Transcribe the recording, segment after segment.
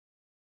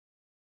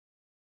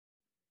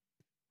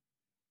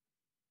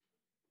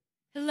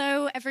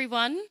Hello,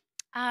 everyone.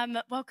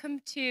 Welcome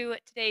to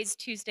today's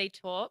Tuesday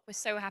talk. We're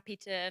so happy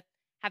to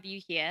have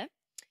you here.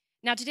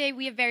 Now, today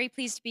we are very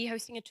pleased to be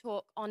hosting a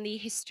talk on the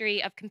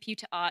history of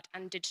computer art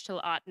and digital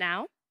art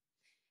now.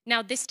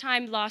 Now, this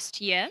time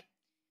last year,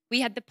 we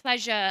had the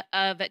pleasure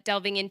of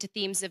delving into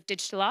themes of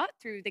digital art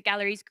through the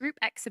gallery's group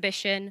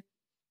exhibition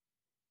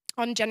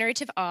on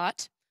generative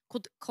art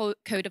called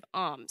Code of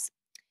Arms.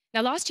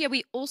 Now, last year,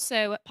 we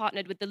also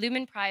partnered with the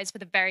Lumen Prize for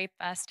the very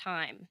first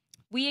time.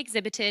 We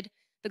exhibited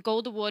the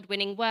Gold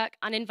Award-winning work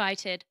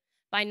Uninvited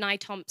by Nye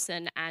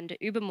Thompson and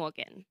Uber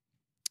Morgan.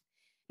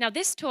 Now,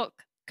 this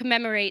talk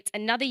commemorates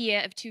another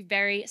year of two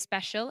very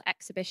special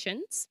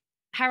exhibitions.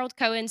 Harold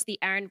Cohen's The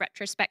Aaron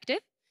Retrospective,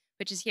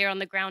 which is here on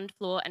the ground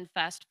floor and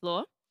first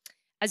floor,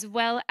 as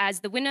well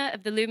as the winner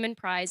of the Lumen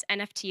Prize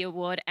NFT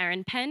Award,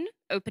 Aaron Penne,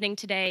 opening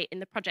today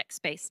in the project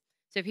space.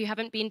 So if you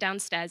haven't been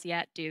downstairs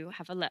yet, do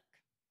have a look.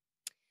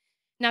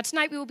 Now,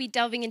 tonight we will be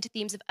delving into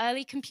themes of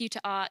early computer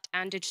art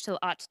and digital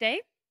art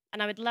today,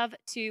 and I would love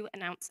to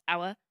announce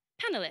our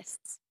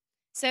panelists.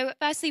 So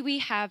firstly, we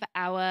have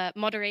our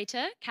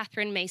moderator,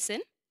 Catherine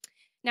Mason.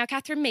 Now,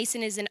 Catherine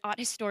Mason is an art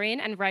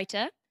historian and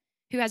writer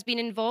who has been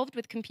involved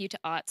with computer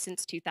art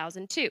since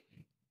 2002.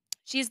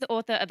 She is the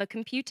author of A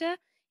Computer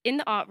in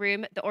the Art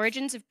Room, The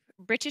Origins of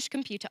British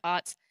Computer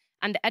Arts,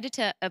 and the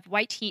editor of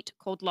White Heat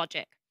Cold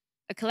Logic,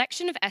 a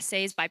collection of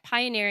essays by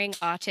pioneering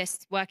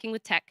artists working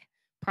with tech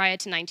prior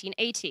to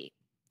 1980.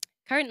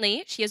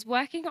 Currently, she is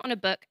working on a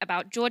book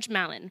about George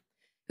Malin,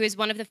 who is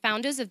one of the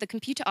founders of the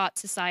Computer Art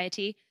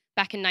Society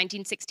back in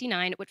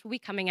 1969, which will be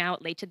coming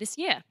out later this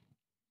year.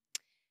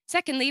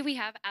 Secondly, we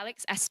have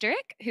Alex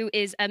Estorick, who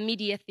is a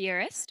media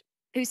theorist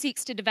who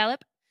seeks to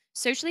develop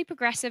socially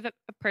progressive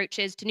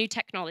approaches to new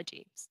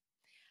technologies.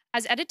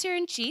 As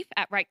editor-in-chief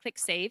at Right Click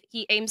Save,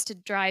 he aims to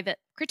drive a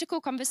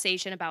critical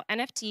conversation about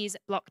NFTs,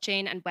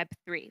 blockchain, and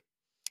Web3.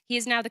 He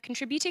is now the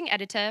contributing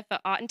editor for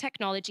art and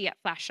technology at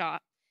Flash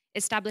Art,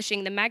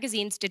 establishing the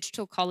magazine's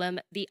digital column,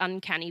 The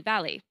Uncanny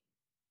Valley.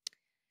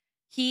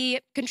 He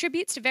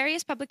contributes to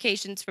various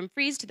publications from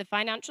Frieze to the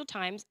Financial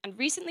Times and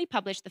recently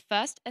published the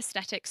first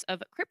aesthetics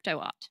of crypto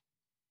art.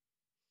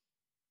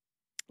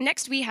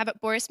 Next, we have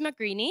Boris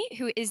Magrini,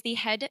 who is the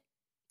head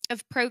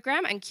of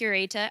program and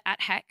curator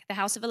at HEC, the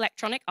House of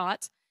Electronic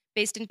Arts,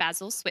 based in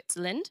Basel,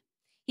 Switzerland.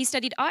 He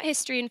studied art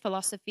history and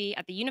philosophy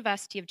at the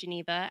University of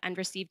Geneva and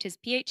received his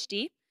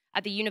PhD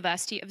at the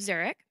University of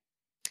Zurich,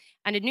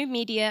 and a new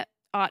media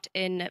art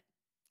and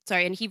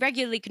he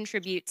regularly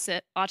contributes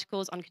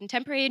articles on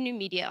contemporary and new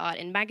media art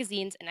in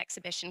magazines and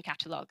exhibition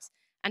catalogs,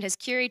 and has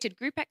curated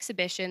group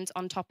exhibitions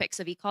on topics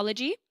of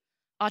ecology,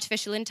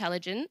 artificial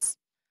intelligence,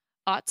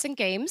 arts and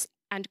games,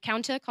 and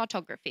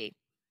counter-cartography.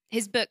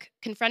 His book,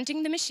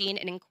 Confronting the Machine,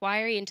 an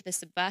inquiry into the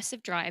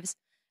subversive drives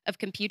of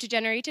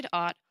computer-generated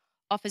art,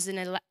 offers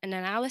an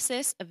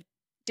analysis of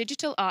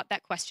digital art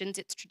that questions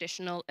its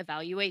traditional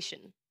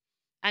evaluation.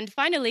 And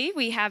finally,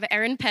 we have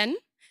Aaron Penne,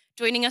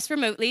 joining us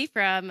remotely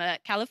from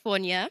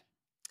California.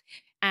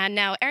 And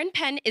now Aaron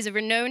Penne is a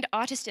renowned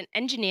artist and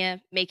engineer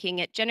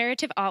making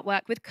generative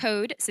artwork with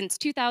code since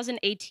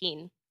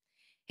 2018.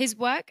 His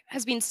work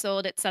has been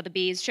sold at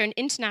Sotheby's, shown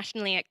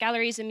internationally at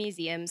galleries and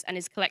museums, and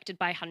is collected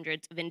by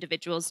hundreds of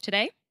individuals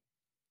today.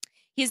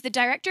 He is the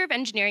director of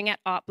engineering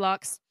at Art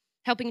Blocks,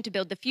 helping to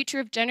build the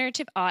future of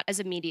generative art as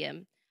a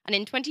medium. And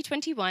in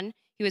 2021,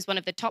 he was one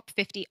of the top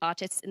 50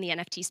 artists in the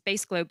NFT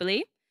space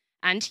globally.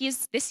 And he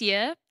is this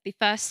year the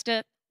first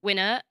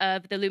winner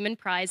of the Lumen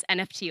Prize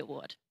NFT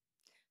Award.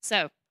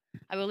 So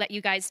I will let you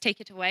guys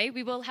take it away.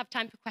 We will have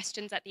time for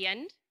questions at the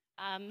end.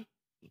 So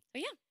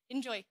yeah,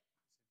 enjoy.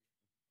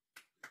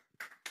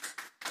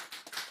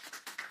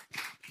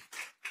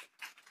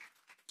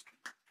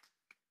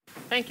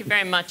 Thank you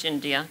very much,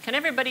 India. Can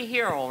everybody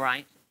hear all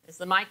right? Is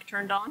the mic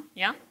turned on?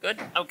 Yeah, good?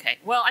 Okay.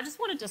 Well, I just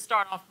wanted to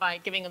start off by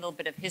giving a little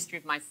bit of history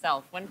of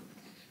myself. When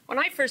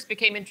I first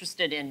became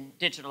interested in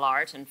digital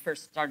art and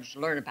first started to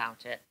learn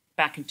about it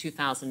back in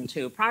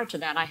 2002, prior to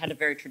that, I had a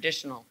very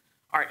traditional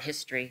art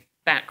history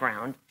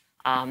background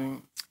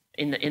in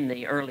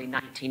the early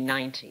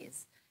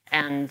 1990s.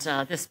 And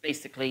this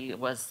basically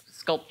was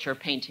sculpture,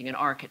 painting, and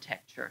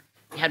architecture.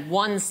 We had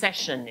one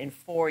session in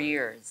 4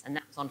 years, and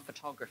that was on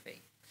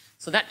photography.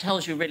 So that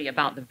tells you really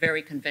about the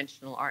very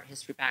conventional art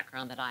history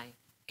background that I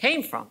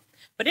came from.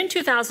 But in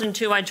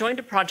 2002, I joined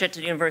a project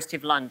at the University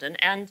of London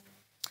and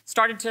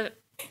started to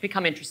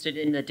become interested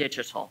in the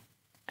digital.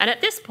 And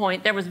at this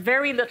point, there was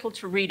very little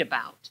to read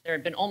about. There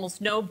had been almost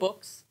no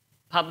books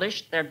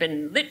published. There had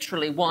been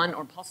literally 1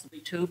 or possibly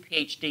 2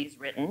 PhDs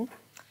written.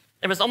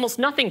 There was almost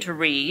nothing to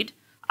read.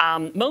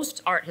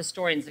 Most art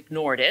historians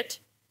ignored it.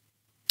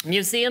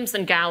 Museums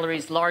and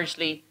galleries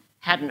largely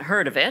hadn't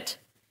heard of it.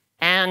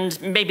 And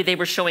maybe they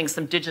were showing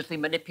some digitally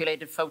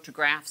manipulated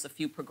photographs, a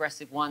few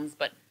progressive ones,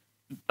 but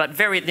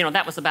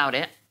that was about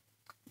it.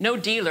 No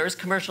dealers,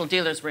 commercial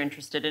dealers, were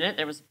interested in it.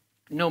 There was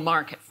no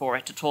market for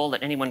it at all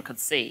that anyone could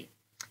see.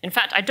 In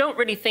fact, I don't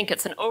really think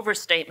it's an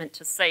overstatement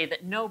to say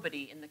that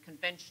nobody in the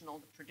conventional,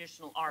 the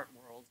traditional art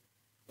world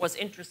was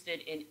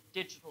interested in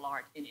digital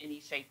art in any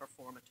shape or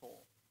form at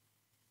all.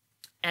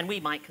 And we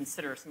might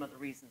consider some of the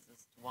reasons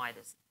as to why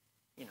this,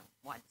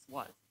 why this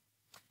was.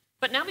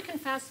 But now we can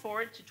fast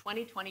forward to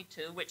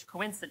 2022, which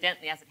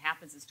coincidentally, as it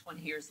happens, is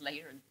 20 years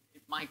later in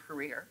my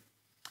career.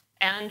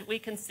 And we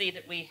can see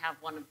that we have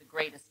one of the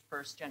greatest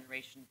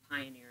first-generation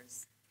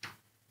pioneers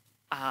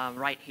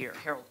right here,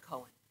 Harold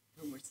Cohen,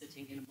 whom we're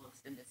sitting in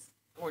amongst in this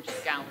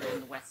gorgeous gallery in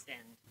the West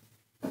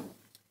End.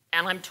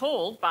 And I'm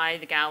told by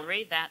the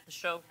gallery that the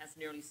show has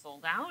nearly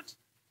sold out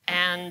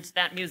and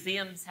that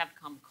museums have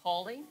come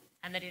calling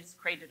and that it has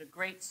created a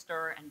great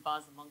stir and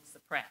buzz amongst the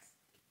press.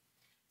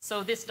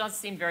 So this does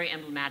seem very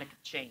emblematic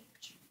of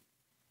change.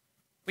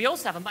 We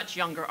also have a much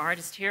younger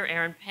artist here,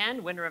 Aaron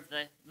Penne, winner of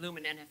the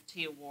Lumen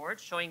NFT Award,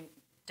 showing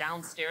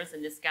downstairs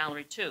in this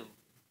gallery too.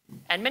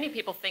 And many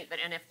people think that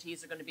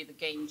NFTs are going to be the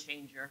game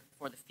changer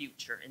for the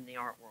future in the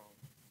art world.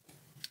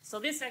 So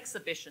this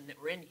exhibition that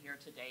we're in here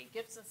today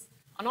gives us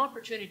an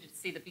opportunity to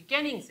see the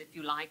beginnings, if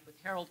you like, with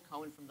Harold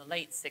Cohen from the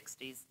late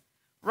 60s,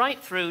 right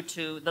through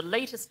to the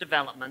latest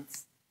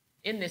developments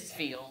in this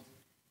field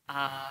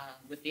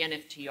with the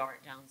NFT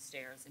art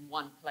downstairs in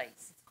one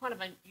place. It's kind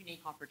of a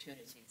unique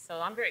opportunity.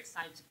 So I'm very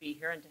excited to be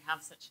here and to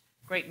have such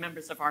great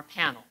members of our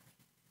panel.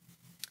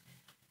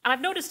 And I've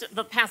noticed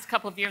the past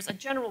couple of years a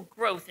general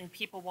growth in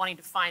people wanting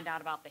to find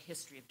out about the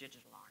history of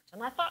digital art.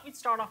 And I thought we'd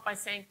start off by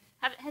saying,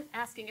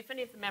 asking if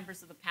any of the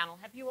members of the panel,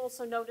 have you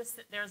also noticed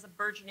that there's a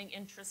burgeoning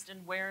interest in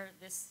where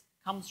this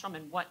comes from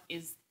and what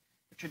is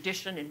the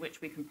tradition in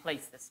which we can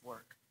place this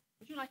work?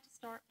 Would you like to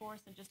start,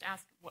 Boris, and just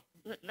ask,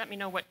 let me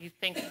know what you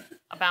think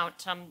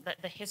about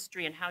the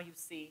history and how you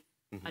see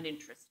an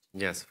interest?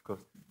 Yes, of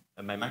course.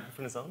 My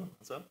microphone is on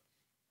as well?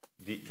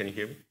 Can you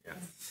hear me?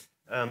 Yes.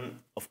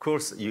 Of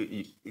course,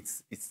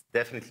 it's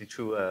definitely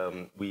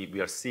true.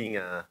 We are seeing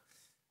a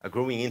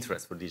growing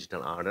interest for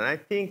digital art. And I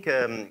think,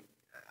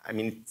 I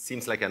mean, it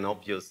seems like an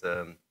obvious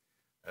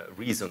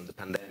reason, the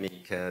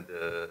pandemic,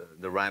 the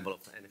arrival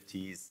of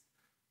NFTs,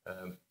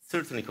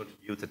 certainly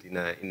contributed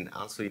in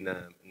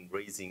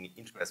raising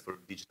interest for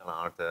digital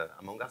art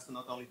among us,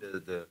 not only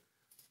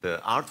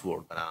the art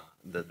world, but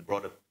the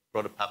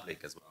broader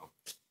public as well.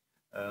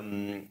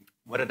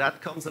 Whether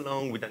that comes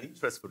along with an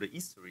interest for the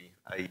history,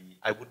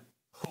 I would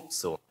hope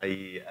so.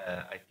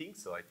 I think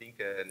so. I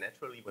think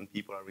naturally when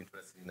people are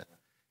interested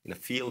in a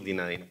field, in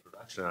a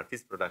production,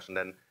 artistic production,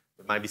 then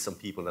there might be some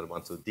people that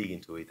want to dig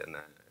into it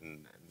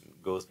and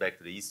goes back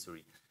to the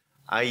history.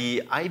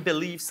 I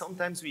believe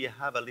sometimes we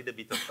have a little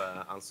bit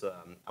of also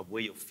a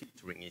way of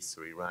filtering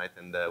history, right?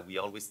 And we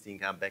always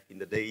think back in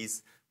the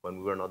days when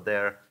we were not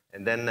there.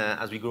 And then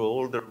as we grow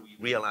older, we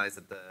realize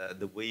that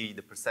the way,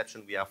 the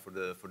perception we have for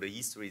the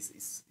history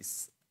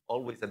is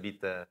always a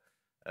bit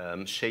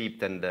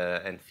shaped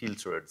and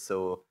filtered.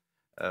 So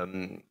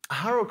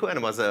Harold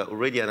Cohen was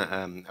already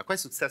a quite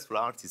successful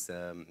artist.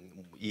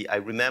 I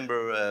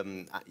remember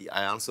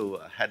I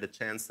also had the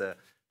chance to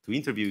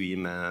interview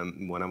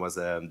him when I was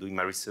doing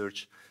my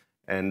research.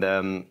 And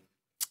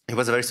he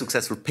was a very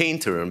successful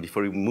painter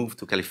before he moved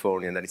to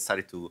California, and then he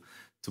started to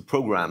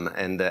program.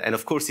 And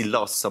of course, he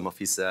lost some of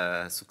his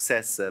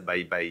success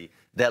by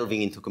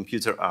delving into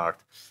computer art.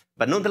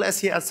 But nonetheless,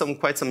 he has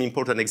quite some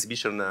important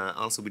exhibition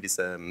also with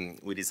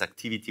his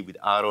activity with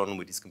Aaron,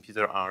 with his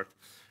computer art.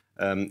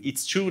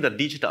 It's true that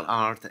digital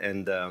art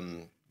and,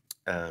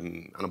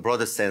 in a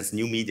broader sense,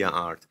 new media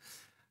art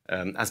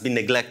has been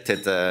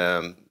neglected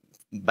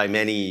by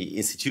many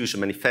institutions,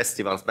 many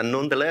festivals. But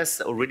nonetheless,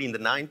 already in the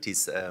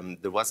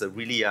 90s, there was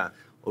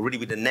already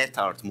with the net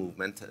art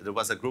movement, there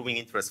was a growing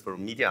interest for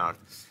media art.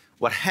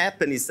 What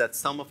happened is that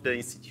some of the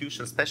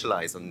institutions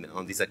specialize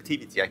on this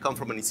activity. I come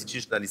from an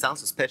institution that is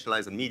also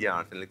specialized on media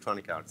art and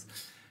electronic arts.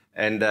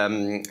 And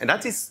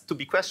that is to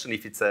be questioned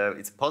if it's a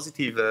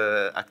positive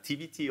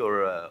activity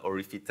or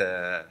if it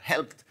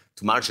helped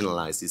to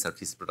marginalize this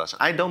artistic production.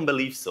 I don't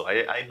believe so.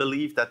 I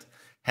believe that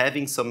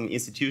having some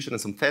institution and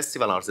some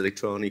festival arts,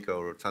 electronic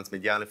or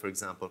transmediale, for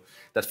example,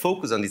 that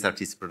focus on this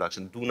artistic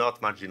production do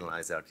not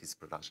marginalize the artistic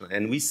production.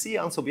 And we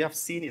have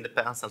seen in the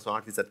past also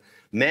artists that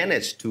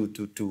managed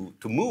to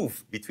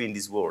move between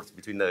these worlds,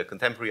 between the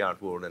contemporary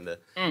art world and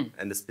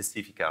the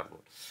specific art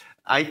world.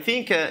 I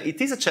think it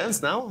is a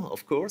chance now,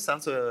 of course.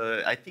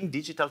 Also, I think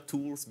digital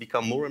tools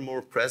become more and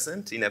more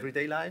present in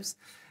everyday lives.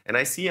 And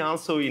I see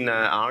also in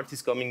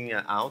artists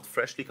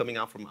freshly coming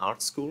out from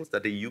art schools,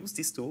 that they use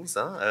these tools.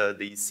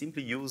 They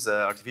simply use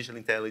artificial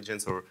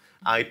intelligence or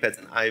iPads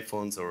and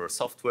iPhones or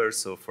software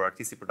for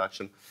artistic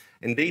production.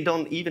 And they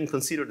don't even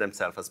consider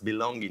themselves as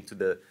belonging to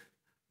the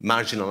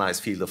marginalized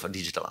field of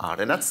digital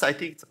art. And that's, I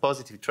think, it's a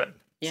positive trend.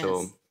 Yes.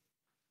 So,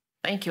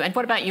 thank you. And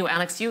what about you,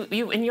 Alex? You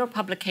in your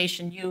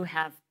publication, you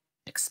have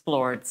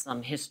explored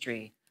some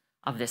history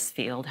of this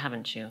field,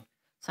 haven't you?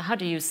 So how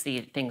do you see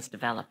things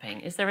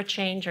developing? Is there a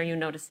change? Are you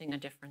noticing a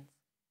difference?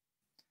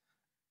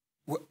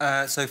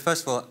 So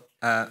first of all,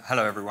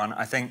 hello, everyone.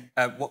 I think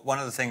one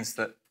of the things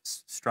that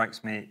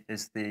strikes me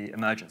is the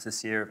emergence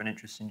this year of an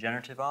interest in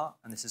generative art.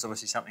 And this is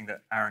obviously something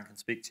that Aaron can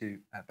speak to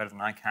better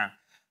than I can.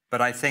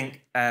 But I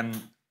think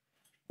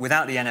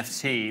without the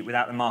NFT,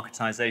 without the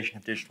marketization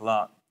of digital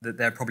art, that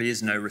there probably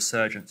is no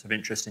resurgence of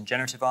interest in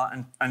generative art,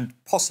 and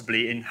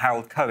possibly in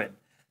Harold Cohen.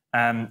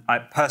 I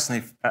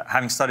personally,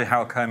 having studied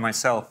Harold Cohen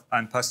myself,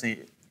 I'm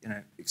personally,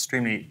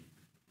 extremely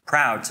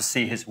proud to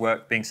see his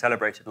work being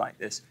celebrated like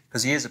this,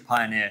 because he is a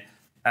pioneer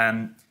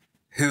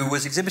who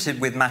was exhibited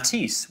with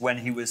Matisse when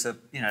he was a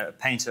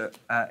painter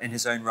in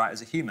his own right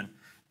as a human.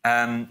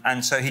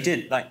 And so he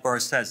did, like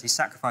Boris says, he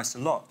sacrificed a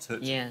lot to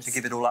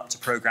give it all up to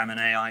program and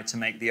AI to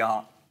make the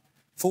art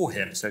for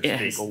him, so to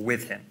speak, or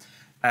with him.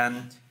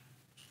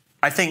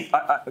 I think,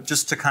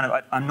 just to kind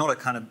of, I'm not a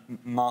kind of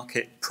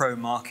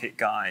pro-market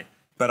guy,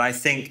 but I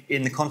think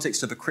in the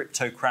context of a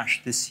crypto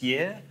crash this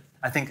year,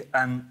 I think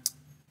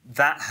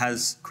that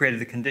has created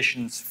the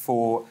conditions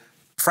for,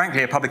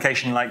 frankly, a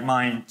publication like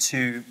mine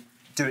to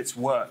do its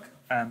work,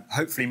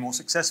 hopefully more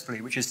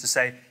successfully, which is to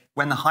say,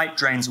 when the hype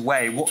drains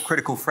away, what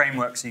critical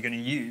frameworks are you going to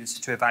use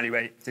to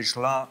evaluate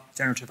digital art,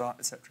 generative art,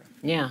 etc.?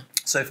 Yeah.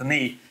 So for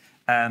me,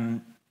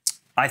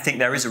 I think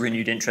there is a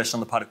renewed interest on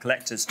the part of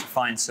collectors to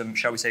find some,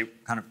 shall we say,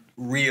 kind of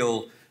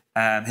real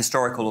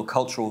historical or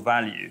cultural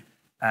value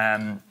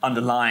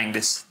underlying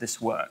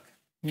this work.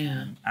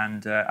 Yeah.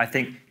 And I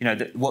think,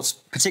 what's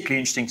particularly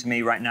interesting to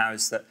me right now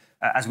is that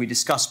as we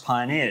discuss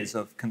pioneers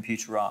of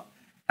computer art,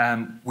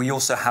 we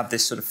also have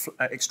this sort of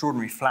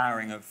extraordinary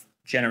flowering of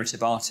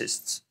generative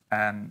artists,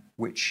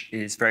 which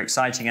is very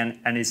exciting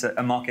and is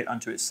a market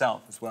unto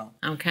itself as well.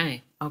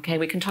 Okay,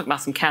 we can talk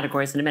about some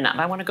categories in a minute,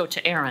 but I want to go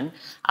to Aaron.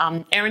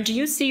 Aaron, do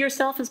you see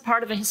yourself as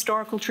part of a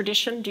historical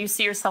tradition? Do you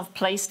see yourself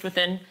placed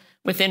within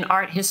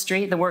art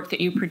history, the work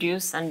that you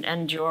produce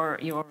and your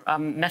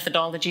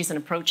methodologies and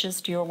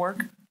approaches to your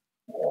work?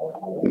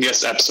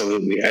 Yes,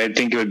 absolutely. I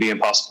think it would be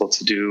impossible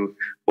to do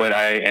what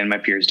I and my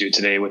peers do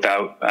today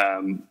without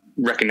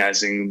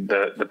recognizing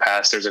the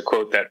past. There's a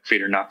quote that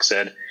Frieder Nack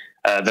said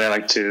that I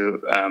like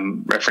to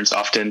reference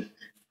often,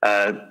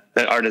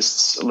 that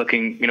artists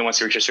looking, once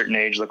they reach a certain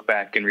age, look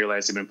back and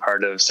realize they've been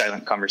part of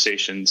silent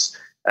conversations.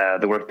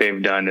 The work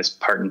they've done is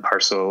part and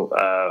parcel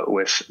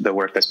with the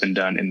work that's been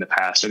done in the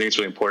past. I think it's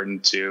really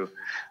important to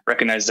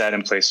recognize that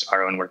and place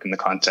our own work in the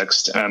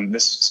context.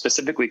 This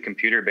specifically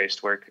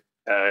computer-based work,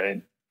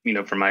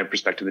 from my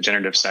perspective, the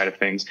generative side of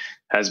things,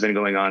 has been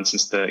going on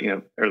since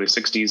the early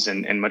 60s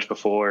and much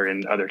before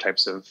in other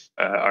types of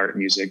art,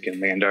 music,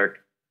 and land art.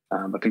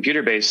 But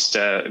computer-based,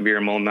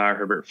 Vera Molnar,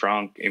 Herbert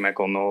Frank, A.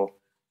 Michael Knoll,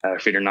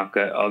 Frieder Nack,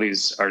 all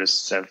these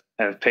artists have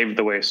paved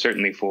the way,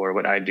 certainly, for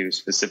what I do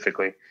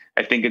specifically.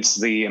 I think it's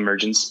the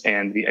emergence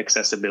and the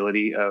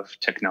accessibility of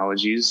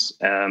technologies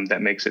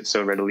that makes it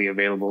so readily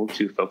available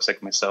to folks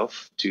like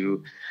myself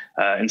to,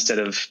 instead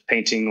of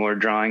painting or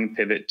drawing,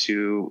 pivot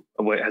to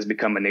what has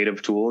become a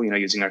native tool,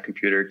 using our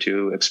computer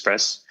to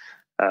express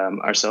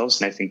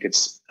ourselves. And I think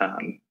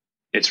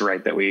it's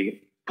right that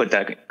we put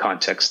that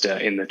context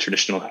in the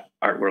traditional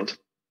art world.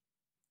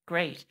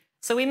 Great.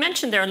 So we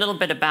mentioned there a little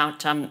bit about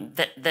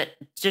that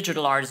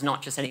digital art is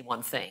not just any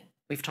one thing.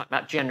 We've talked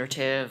about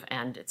generative,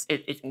 and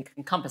it can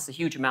encompass a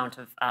huge amount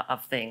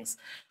of things.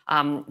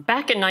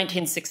 Back in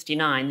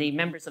 1969, the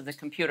members of the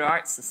Computer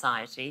Arts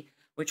Society,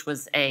 which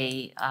was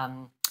a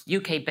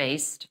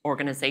UK-based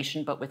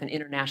organization, but with an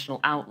international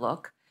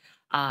outlook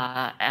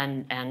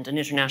and an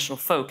international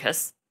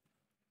focus,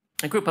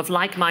 a group of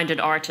like-minded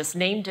artists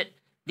named it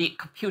the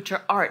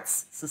Computer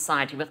Arts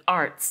Society, with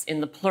arts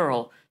in the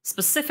plural,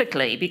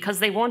 specifically because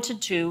they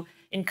wanted to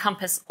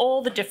encompass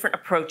all the different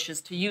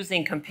approaches to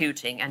using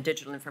computing and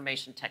digital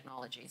information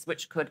technologies,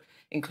 which could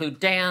include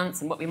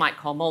dance and what we might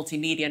call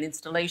multimedia and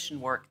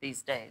installation work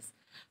these days.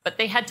 But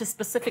they had to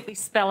specifically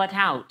spell it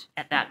out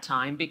at that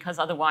time, because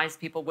otherwise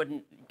people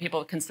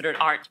considered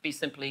art to be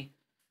simply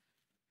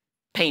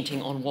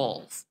painting on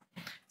walls.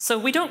 So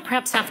we don't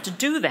perhaps have to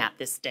do that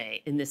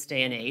in this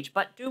day and age,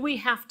 but do we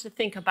have to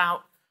think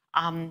about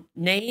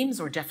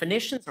names or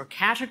definitions or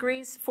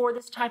categories for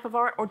this type of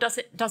art, or does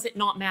it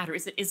not matter?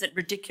 Is it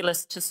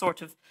ridiculous to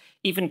sort of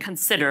even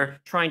consider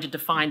trying to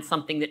define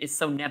something that is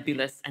so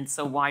nebulous and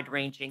so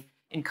wide-ranging,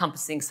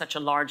 encompassing such a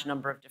large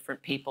number of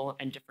different people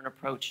and different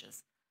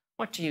approaches?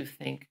 What do you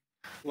think?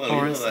 Well,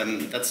 Boris?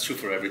 That's true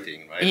for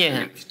everything, right? Yeah. I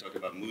mean, if you talk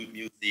about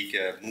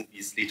music,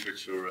 movies,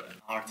 literature,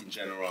 art in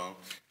general,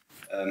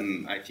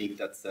 I think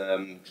that's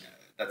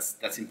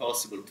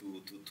impossible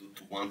to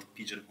want to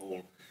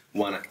pigeonhole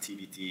one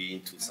activity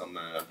into some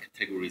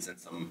categories and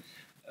some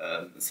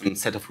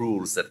set of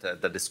rules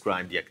that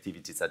describe the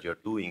activities that you're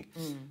doing.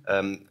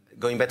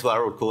 Going back to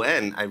Aaron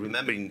Cohen, I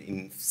remember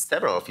in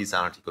several of his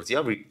articles, he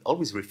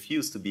always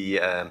refused to be.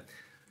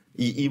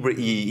 He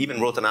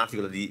even wrote an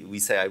article that we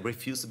say, I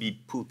refuse to be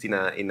put in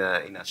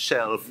a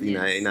shelf,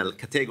 yes, in a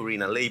category,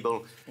 in a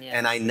label. Yes.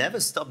 And I never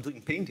stopped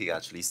doing painting,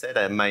 actually. He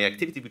said my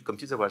activity with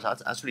computer was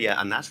actually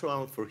a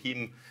natural, for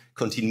him,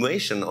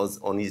 continuation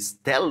on his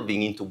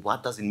delving into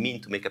what does it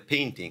mean to make a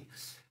painting.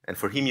 And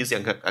for him,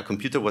 using a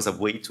computer was a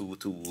way to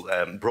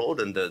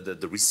broaden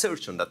the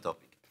research on that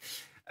topic.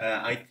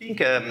 I think,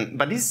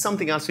 but this is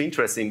something also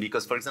interesting,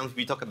 because, for example, if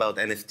we talk about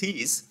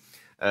NFTs,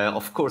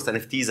 of course,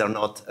 NFTs are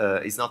not.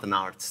 It's not an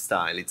art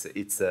style.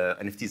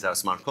 NFTs are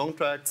smart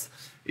contracts.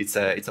 it's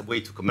a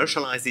way to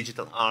commercialize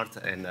digital art,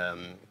 and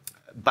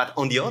but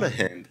on the other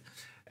hand,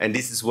 and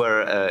this is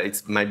where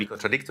it might be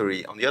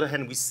contradictory. On the other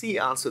hand, we see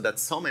also that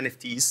some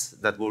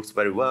NFTs that works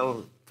very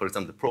well, for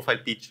example, the profile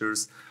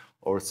pictures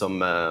or some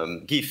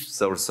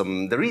GIFs or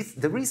some, there is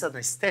an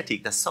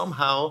aesthetic that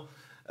somehow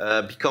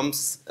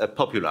becomes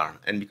popular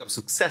and becomes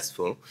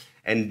successful,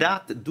 and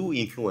that do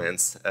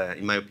influence,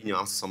 in my opinion,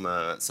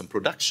 also some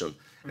production.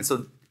 And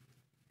so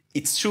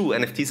it's true,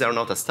 NFTs are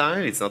not a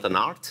style, it's not an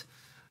art.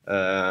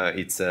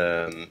 It's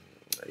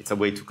a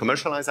way to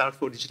commercialize art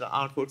for digital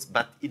artworks,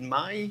 but it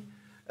might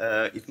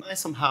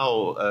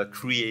somehow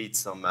create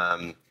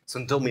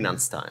some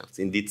dominant styles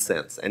in this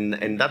sense,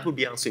 and that would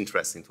be also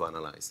interesting to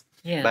analyze.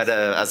 Yes. But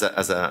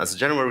as a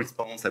general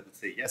response, I would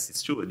say yes,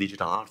 it's true.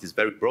 Digital art is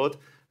very broad,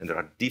 and there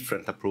are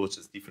different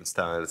approaches, different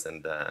styles,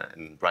 and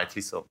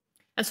rightly so.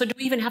 And so, do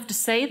we even have to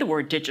say the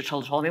word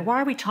digital at all? I mean,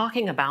 why are we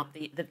talking about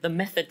the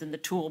method and the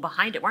tool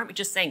behind it? Why aren't we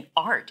just saying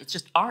art? It's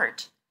just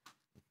art.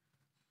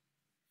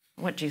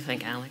 What do you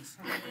think, Alex?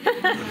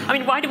 I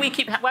mean, why do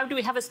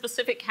we have a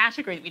specific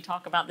category that we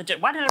talk about?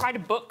 Why did I write a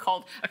book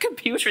called A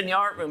Computer in the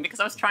Art Room? Because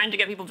I was trying to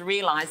get people to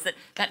realize that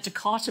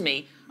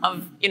dichotomy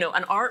of,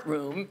 an art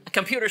room, a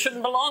computer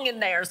shouldn't belong in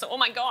there. So, oh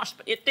my gosh,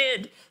 but it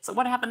did. So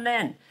what happened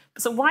then?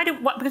 So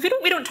because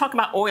we don't talk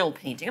about oil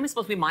painting. I mean, I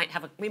suppose we might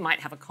have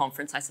a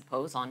conference, I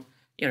suppose, on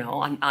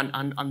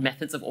on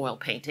methods of oil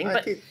painting.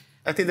 I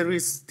think there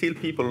is still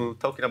people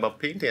talking about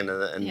painting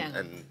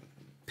and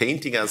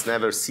painting has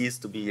never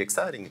ceased to be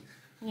exciting.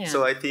 Yeah.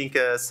 So I think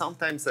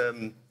sometimes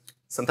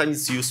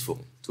it's useful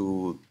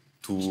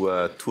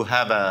to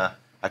have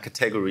a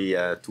category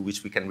to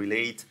which we can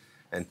relate,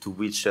 and to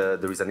which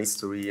there is an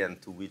history,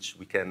 and to which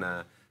we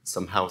can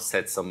somehow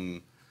set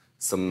some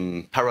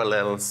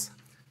parallels,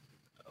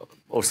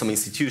 or some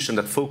institution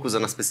that focus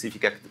on a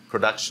specific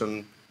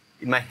production.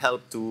 It might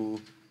help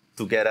to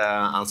get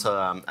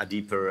also a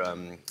deeper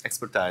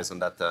expertise on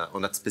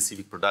that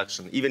specific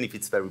production, even if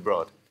it's very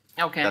broad.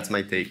 Okay. That's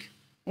my take.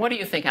 What do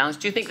you think, Alex?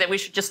 Do you think that we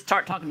should just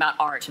start talking about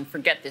art and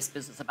forget this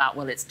business about,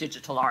 well, it's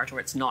digital art or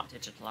it's not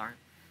digital art?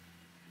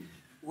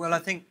 Well, I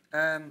think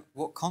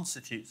what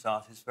constitutes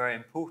art is very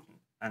important,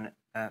 and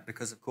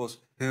because, of course,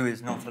 who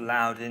is not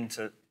allowed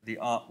into the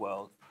art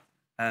world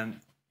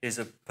is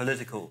a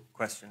political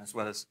question as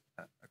well as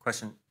a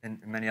question in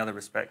many other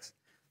respects.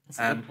 That's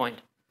a good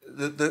point.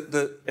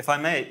 If I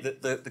may,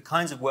 the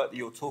kinds of work that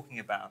you're talking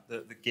about,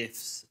 the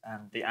GIFs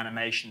and the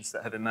animations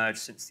that have emerged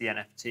since the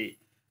NFT,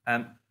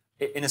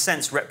 in a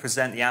sense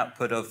represent the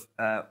output of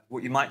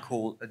what you might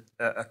call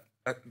a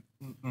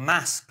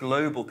mass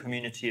global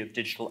community of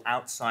digital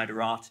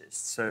outsider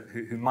artists, so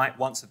who might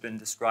once have been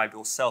described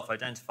or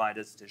self-identified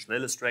as digital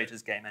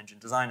illustrators, game engine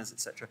designers,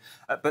 etc.,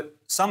 but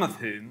some of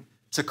whom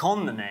took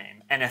on the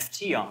name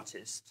NFT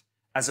artist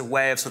as a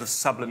way of sort of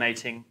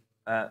sublimating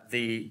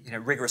the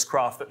rigorous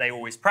craft that they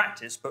always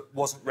practiced but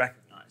wasn't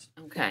recognized.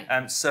 Okay.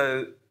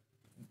 So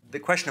the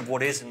question of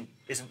what is and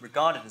isn't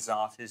regarded as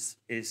art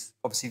is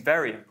obviously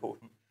very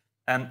important.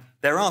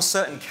 There are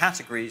certain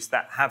categories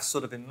that have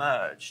sort of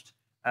emerged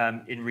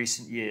in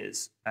recent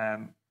years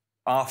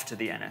after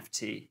the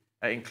NFT,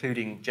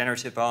 including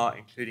generative art,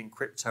 including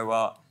crypto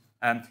art,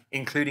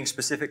 including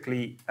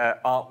specifically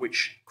art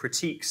which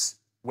critiques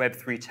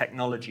Web3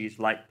 technologies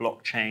like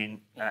blockchain,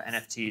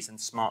 NFTs, and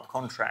smart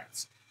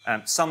contracts.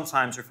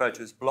 Sometimes referred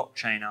to as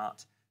blockchain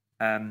art,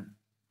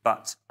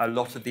 but a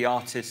lot of the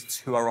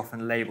artists who are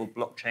often labeled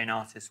blockchain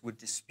artists would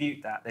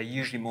dispute that. They're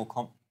usually more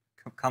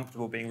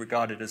comfortable being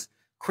regarded as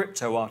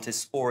crypto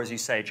artists, or, as you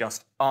say,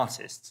 just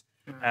artists.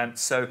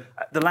 So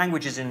the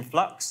language is in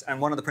flux,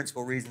 and one of the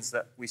principal reasons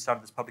that we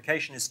started this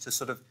publication is to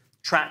sort of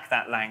track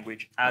that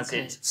language as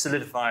it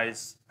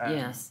solidifies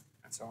and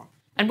so on.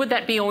 And would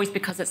that be always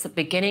because it's the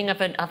beginning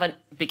of a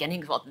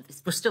beginning? Well,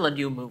 we're still a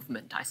new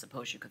movement, I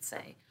suppose you could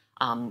say.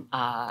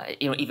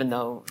 Even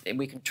though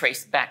we can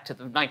trace back to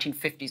the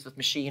 1950s with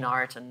machine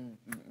art and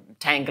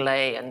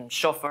Tanglé and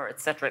Chauffeur, et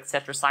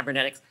cetera,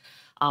 cybernetics.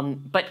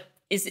 But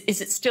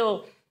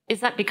is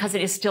that because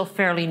it is still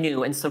fairly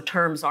new, and so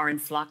terms are in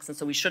flux, and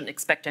so we shouldn't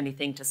expect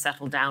anything to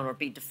settle down or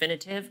be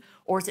definitive?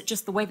 Or is it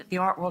just the way that the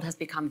art world has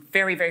become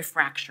very, very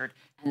fractured,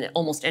 and that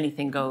almost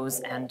anything goes,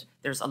 and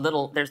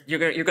you're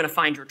going to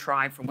find your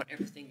tribe for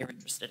whatever thing you're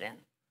interested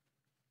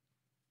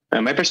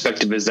in? My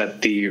perspective is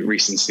that the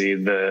recency,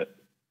 the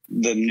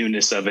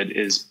newness of it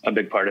is a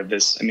big part of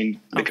this. I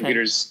mean, the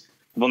computers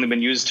have only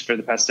been used for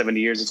the past 70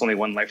 years. It's only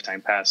one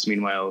lifetime passed.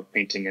 Meanwhile,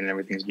 painting and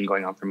everything has been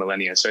going on for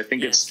millennia. So I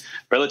think it's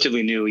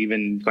relatively new,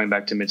 even going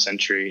back to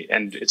mid-century.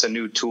 And it's a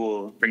new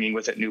tool, bringing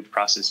with it new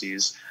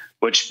processes,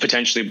 which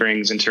potentially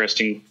brings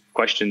interesting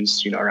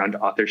questions, around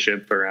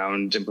authorship,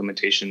 around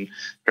implementation,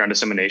 around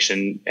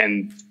dissemination.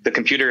 And the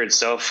computer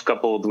itself,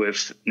 coupled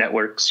with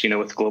networks,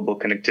 with global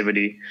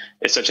connectivity,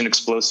 is such an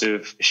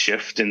explosive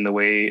shift in the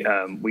way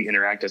we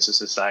interact as a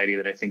society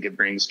that I think it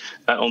brings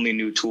not only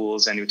new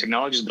tools and new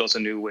technologies, but also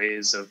new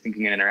ways of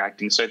thinking and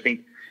interacting. So I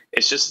think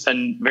it's just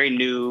a very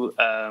new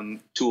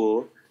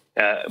tool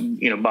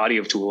body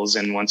of tools.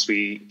 And once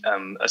we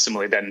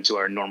assimilate that into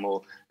our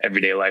normal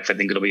everyday life, I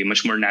think it'll be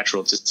much more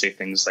natural to say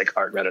things like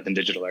art rather than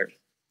digital art.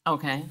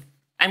 Okay.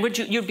 And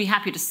you'd be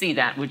happy to see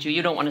that, would you?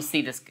 You don't want to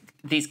see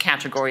these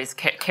categories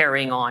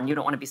carrying on. You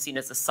don't want to be seen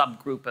as a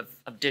subgroup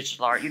of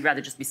digital art. You'd rather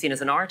just be seen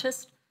as an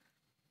artist?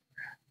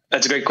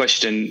 That's a great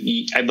question.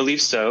 I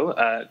believe so.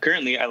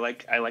 Currently, I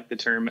like the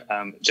term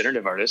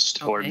generative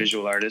artist or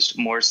visual artist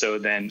more so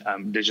than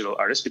digital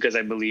artist, because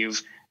I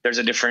believe there's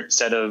a different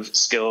set of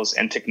skills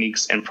and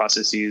techniques and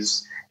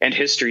processes and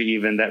history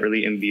even that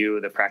really imbue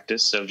the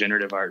practice of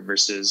generative art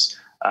versus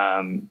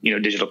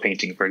digital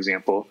painting, for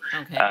example.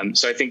 Okay.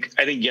 So I think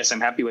yes, I'm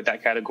happy with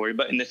that category.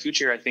 But in the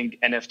future, I think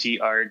NFT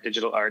art,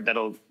 digital art,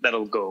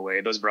 that'll go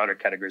away. Those broader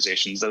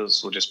categorizations,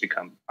 those will just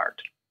become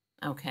art.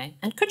 Okay.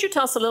 And could you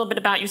tell us a little bit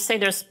about, you say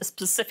there's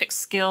specific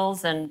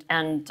skills and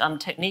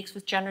techniques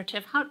with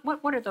generative.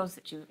 What are those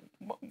that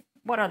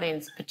what are they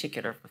in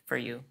particular for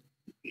you?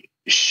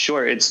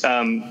 Sure. It's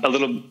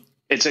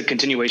it's a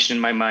continuation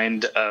in my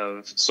mind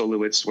of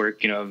Solowitz's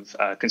work, of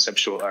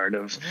conceptual art,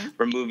 of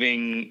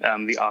removing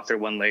the author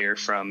one layer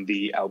from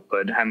the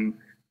output.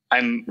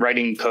 I'm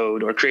writing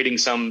code or creating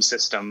some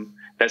system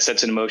that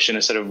sets in motion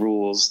a set of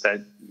rules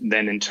that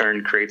then in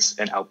turn creates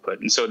an output.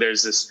 And so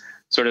there's this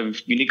sort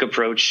of unique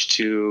approach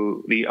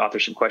to the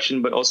authorship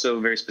question, but also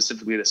very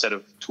specifically the set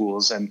of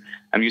tools. And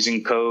I'm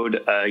using code,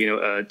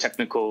 a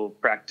technical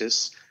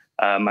practice.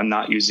 I'm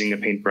not using a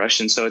paintbrush.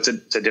 And so it's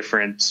a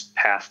different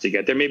path to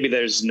get there. Maybe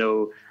there's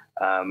no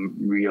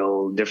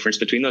real difference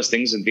between those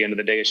things. At the end of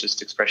the day, it's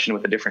just expression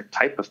with a different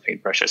type of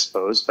paintbrush, I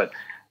suppose. But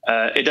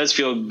it does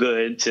feel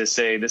good to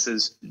say this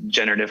is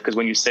generative, because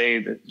when you say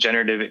that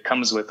generative, it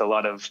comes with a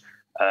lot of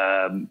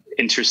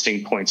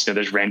interesting points.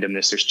 There's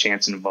randomness, there's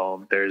chance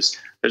involved, there's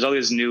all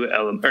these new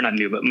elements, or not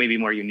new, but maybe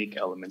more unique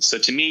elements. So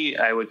to me,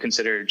 I would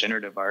consider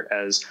generative art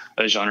as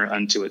a genre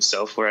unto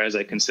itself, whereas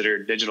I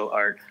consider digital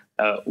art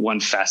one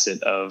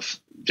facet of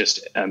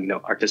just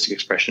artistic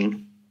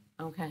expression.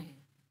 Okay.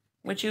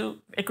 Would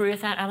you agree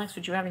with that, Alex?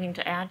 Would you have anything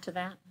to add to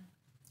that?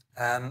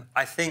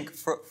 I think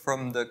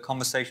from the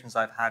conversations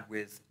I've had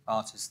with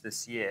artists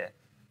this year,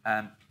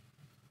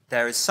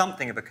 there is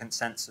something of a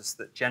consensus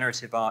that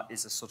generative art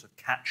is a sort of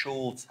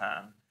catch-all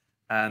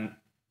term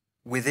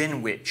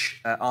within which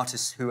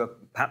artists who are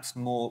perhaps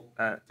more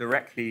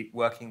directly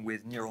working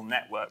with neural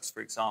networks,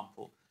 for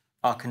example,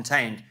 are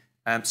contained.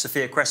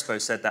 Sophia Crespo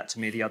said that to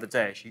me the other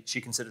day.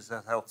 She considers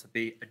herself to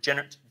be a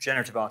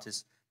generative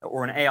artist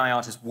or an AI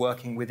artist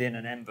working within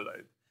an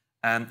envelope.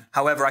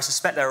 However, I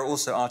suspect there are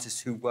also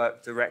artists who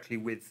work directly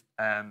with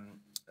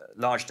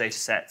large data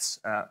sets,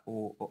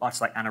 or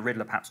artists like Anna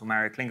Riddler, perhaps, or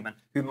Mario Klingerman,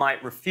 who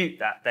might refute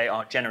that they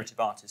are generative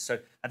artists. So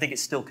I think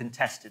it's still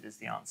contested is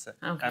the answer.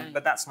 Okay.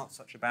 But that's not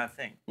such a bad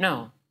thing.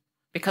 No,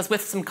 because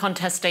with some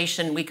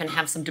contestation, we can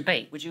have some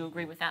debate. Would you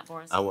agree with that,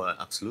 Boris? Oh,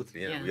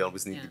 absolutely. Yeah. We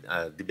always need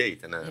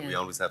debate, and we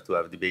always have to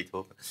have debate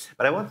open.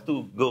 But I want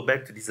to go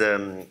back to this,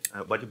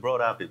 what you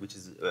brought up, which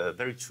is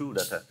very true,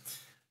 that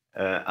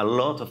a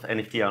lot of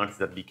NFT artists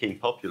that became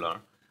popular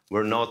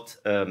were not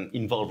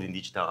involved in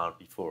digital art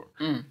before.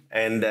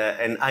 And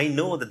I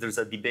know that there's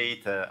a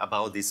debate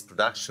about this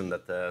production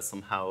that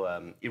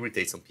somehow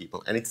irritates some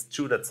people. And it's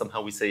true that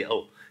somehow we say,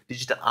 oh,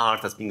 digital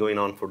art has been going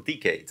on for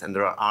decades, and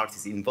there are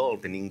artists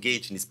involved and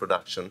engaged in this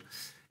production.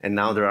 And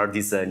now there are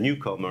these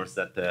newcomers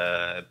that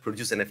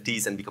produce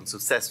NFTs and become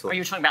successful. Are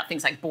you talking about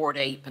things like Bored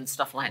Ape and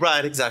stuff like that?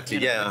 Right, exactly,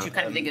 yeah. Which you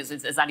kind of think is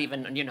that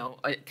even,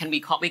 we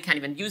can't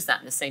even use that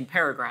in the same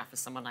paragraph as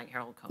someone like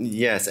Harold Cohen.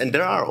 Yes, and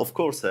there are, of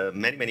course,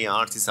 many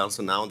artists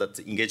also now that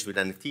engage with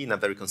NFT in a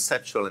very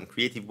conceptual and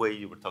creative way.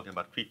 You were talking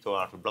about crypto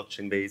art or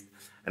blockchain-based,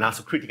 and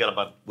also critical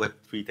about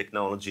Web3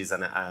 technologies.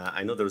 And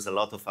I know there's a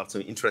lot of also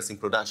interesting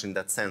production in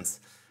that sense.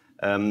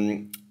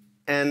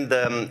 And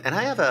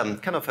I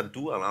have kind of a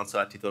dual also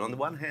attitude. On the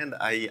one hand,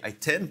 I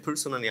tend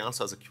personally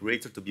also as a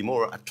curator to be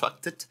more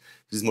attracted to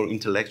these more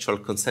intellectual,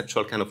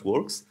 conceptual kind of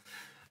works,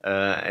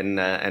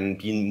 and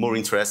being more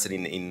interested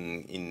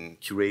in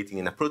curating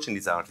and approaching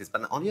these artists.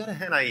 But on the other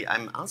hand,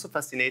 I'm also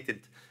fascinated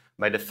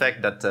by the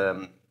fact that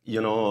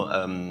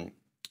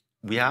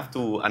we have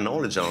to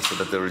acknowledge also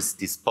that there is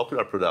this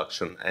popular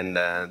production and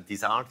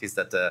these artists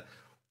that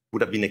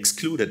would have been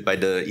excluded by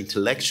the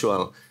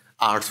intellectual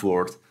art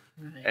world.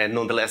 Right. And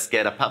nonetheless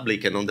get a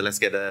public and nonetheless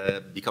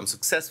become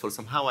successful.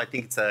 Somehow I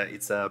think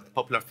it's a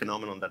popular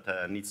phenomenon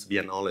that needs to be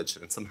acknowledged,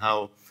 and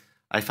somehow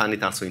I find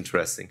it also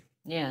interesting.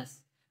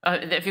 Yes.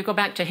 If you go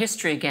back to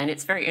history again,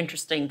 it's very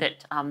interesting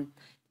that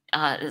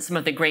some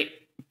of the great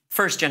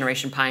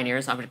first-generation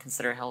pioneers, I would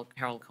consider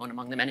Harold Cohen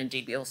among them, and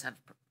indeed we also have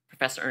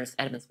Professor Ernest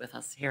Edmonds with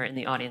us here in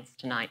the audience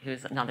tonight,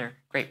 who's another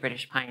great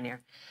British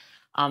pioneer.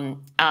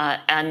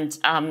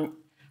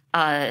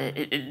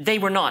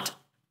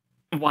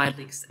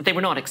 They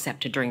were not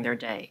accepted during their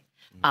day,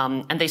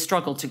 and they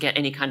struggled to get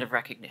any kind of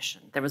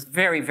recognition. There was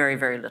very, very,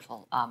 very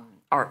little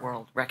art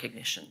world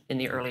recognition in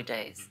the early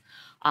days.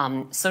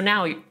 So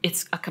now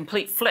it's a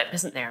complete flip,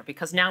 isn't there?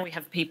 Because now we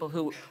have people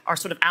who are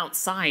sort of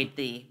outside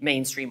the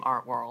mainstream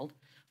art world,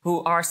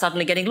 who are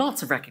suddenly getting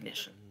lots of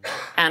recognition.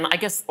 And I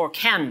guess, or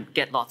can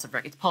get lots of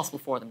recognition. It's possible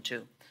for them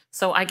too.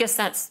 So I guess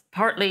that's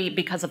partly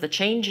because of the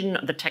change in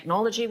the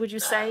technology, would you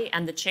say,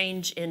 and the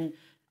change in,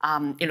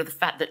 the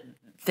fact that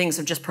things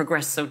have just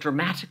progressed so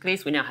dramatically.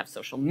 So we now have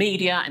social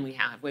media, and we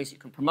have ways you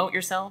can promote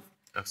yourself.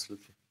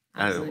 Absolutely.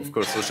 Of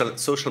course,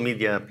 social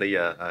media play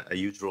a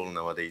huge role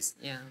nowadays.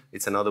 Yeah.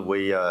 It's another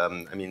way.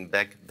 I mean,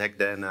 back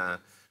then,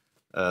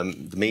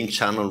 the main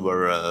channels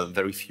were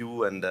very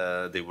few, and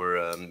they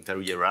were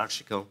very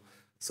hierarchical.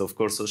 So of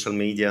course, social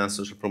media,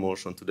 social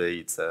promotion today,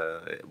 it's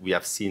we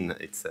have seen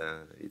it's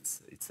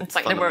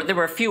like there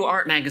were a few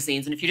art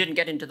magazines, and if you didn't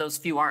get into those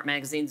few art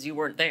magazines, you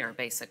weren't there,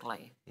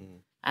 basically.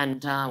 Mm.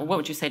 And what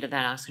would you say to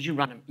that, Alex? Because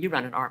you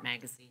run an art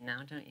magazine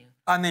now, don't you?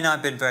 I mean,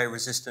 I've been very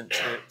resistant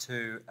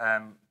to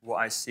what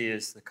I see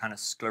as the kind of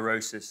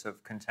sclerosis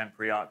of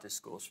contemporary art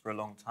discourse for a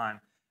long time.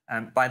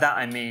 By that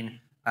I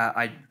mean,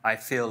 I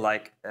feel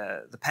like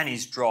the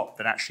penny's dropped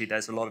that actually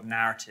there's a lot of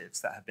narratives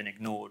that have been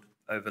ignored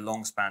over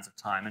long spans of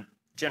time, and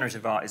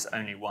generative art is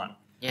only one.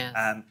 Yes.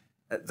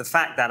 The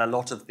fact that a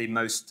lot of the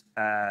most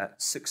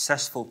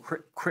successful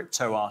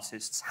crypto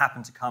artists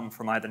happen to come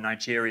from either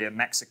Nigeria,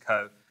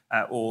 Mexico,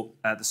 or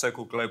the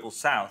so-called global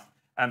south,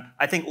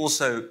 I think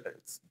also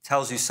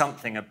tells you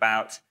something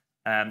about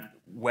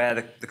where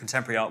the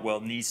contemporary art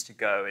world needs to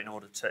go in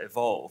order to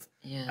evolve.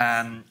 Yes.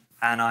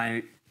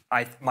 And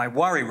my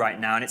worry right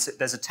now, and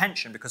there's a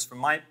tension because from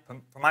my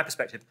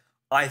perspective,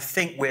 I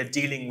think we're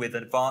dealing with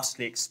a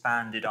vastly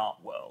expanded art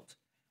world,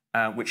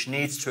 which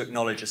needs to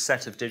acknowledge a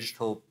set of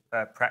digital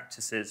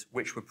practices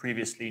which were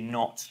previously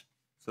not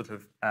sort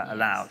of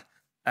allowed.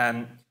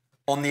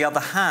 On the other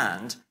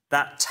hand,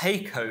 that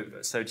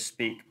takeover, so to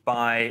speak,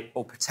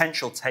 or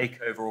potential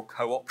takeover or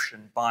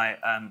co-option by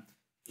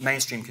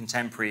mainstream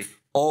contemporary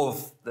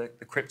of the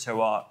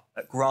crypto art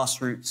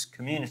grassroots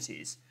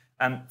communities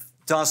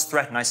does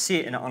threaten, I see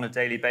it on a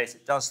daily basis,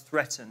 it does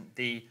threaten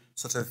the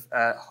sort of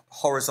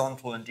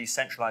horizontal and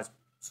decentralized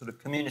sort of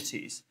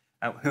communities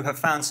who have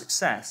found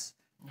success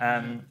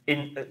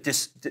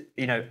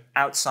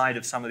outside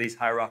of some of these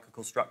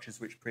hierarchical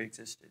structures which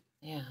pre-existed.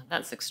 Yeah,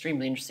 that's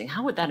extremely interesting.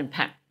 How would that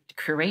impact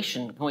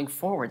curation going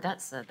forward?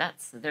 That's a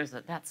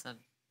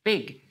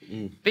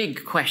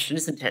big question,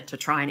 isn't it? To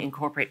try and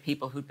incorporate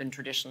people who've been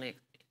traditionally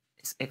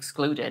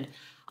excluded.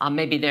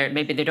 Maybe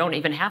they don't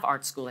even have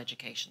art school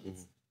educations.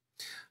 Mm-hmm.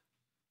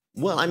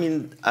 Well, I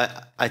mean,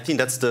 I think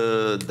that's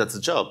the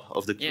job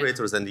of the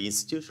curators and the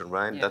institution,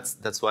 right? Yeah.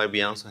 That's why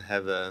we also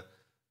have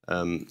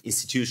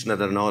institutions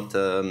that are not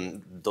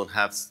don't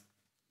have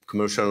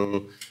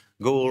commercial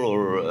goal,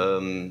 or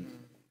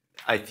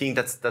I think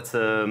that's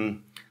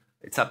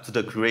it's up to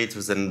the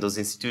curators and those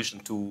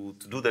institutions to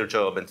do their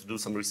job and to do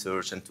some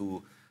research and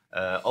to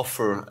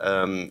offer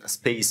a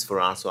space for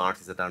also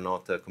artists that are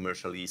not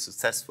commercially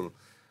successful.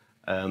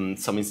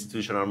 Some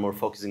institutions are more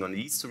focusing on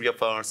the history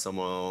of art, some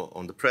are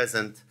on the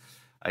present.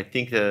 I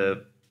think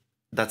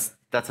that's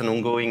an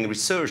ongoing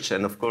research,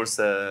 and of course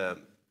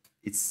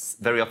it's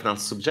very often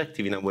also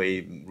subjective in a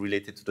way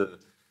related to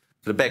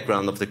the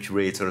background of the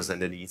curators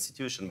and the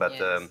institution. But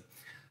yes.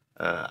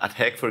 At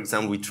HEC, for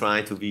example, we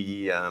try to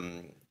be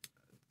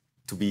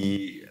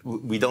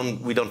we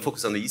don't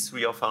focus on the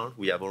history of art.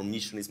 Our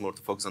mission is more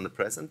to focus on the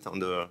present, on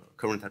the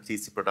current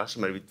artistic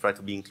production, but we try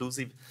to be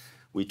inclusive.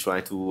 We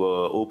try to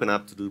open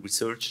up to do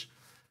research,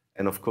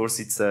 and of course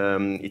it's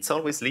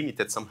always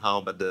limited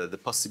somehow, but the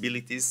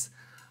possibilities.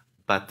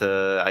 But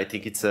I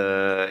think it's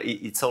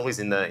always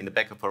in the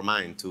back of our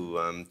mind to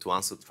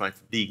also try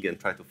to dig and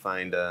try to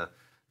find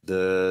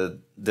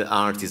the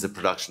art is a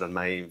production that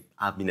might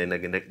have been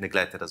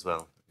neglected as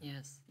well.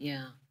 Yes,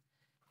 yeah.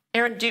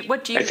 Aaron,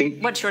 what's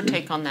your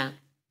take on that?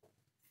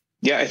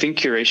 Yeah, I think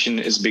curation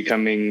is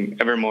becoming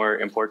ever more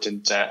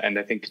important, and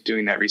I think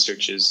doing that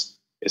research is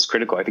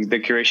critical. I think the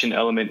curation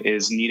element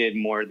is needed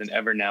more than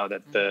ever now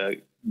that the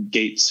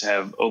gates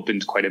have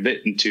opened quite a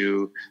bit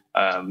into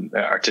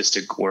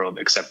artistic world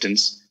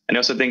acceptance. And I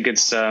also think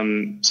it's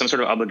some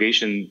sort of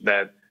obligation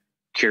that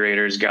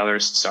curators,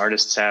 gallerists,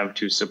 artists have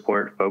to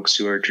support folks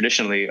who are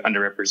traditionally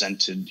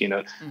underrepresented,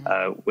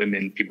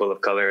 women, people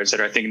of color, et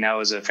cetera. I think now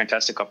is a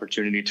fantastic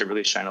opportunity to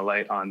really shine a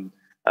light on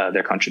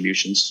their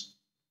contributions.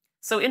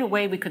 So in a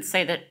way, we could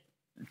say that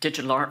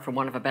digital art, for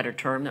want of a better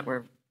term, that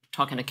we're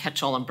talking a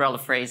catch-all umbrella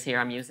phrase here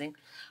I'm using,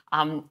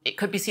 it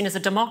could be seen as a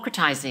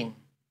democratizing,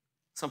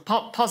 so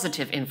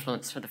positive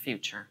influence for the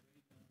future.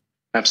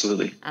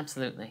 Absolutely.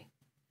 Absolutely.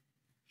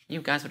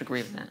 You guys would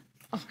agree with that?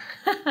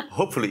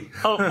 Hopefully.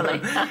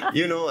 Hopefully.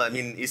 I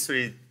mean,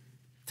 history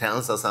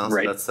tells us also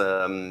right. that,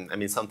 I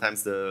mean,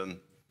 sometimes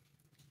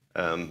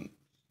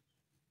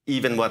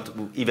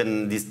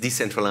even these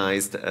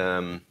decentralized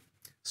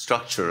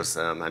structures,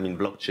 I mean,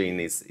 blockchain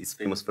is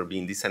famous for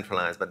being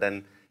decentralized, but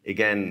then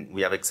again,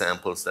 we have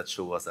examples that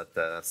show us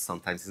that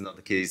sometimes it's not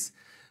the case,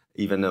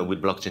 even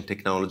with blockchain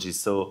technology.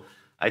 So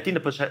I think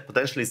the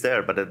potential is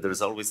there, but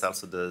there's always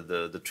also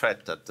the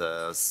threat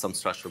that some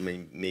structure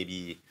may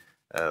be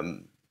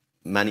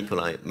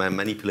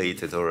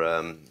manipulated or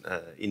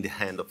in the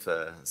hand of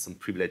some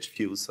privileged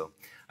few. So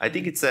I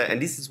think it's,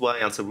 and this is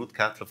why also Ruth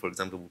Cutler, for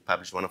example, who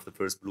published one of the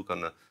first book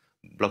on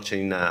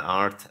blockchain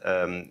art,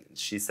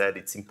 she said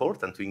it's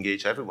important to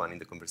engage everyone in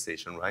the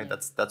conversation, right?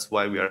 That's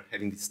why we are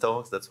having these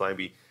talks. That's why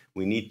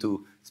we need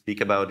to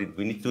speak about it.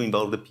 We need to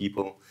involve the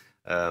people.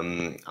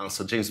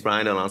 Also, James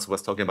Bridle also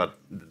was talking about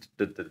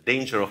the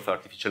danger of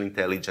artificial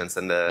intelligence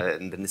and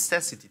the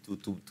necessity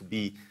to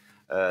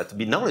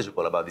be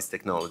knowledgeable about these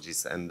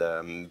technologies, and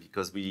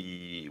because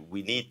we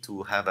need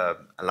to have a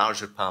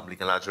larger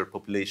public, a larger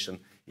population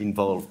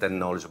involved and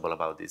knowledgeable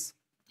about this.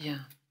 Yeah,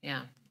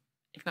 yeah.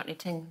 You've got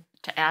anything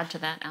to add to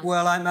that, Alex?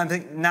 Well, I'm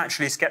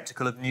naturally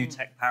sceptical of new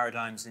tech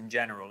paradigms in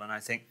general, and I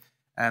think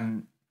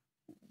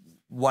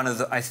one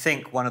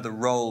of the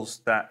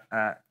roles that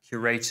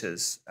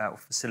curators or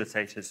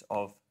facilitators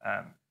of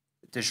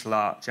digital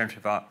art,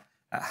 generative art,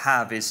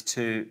 have is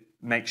to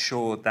make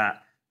sure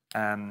that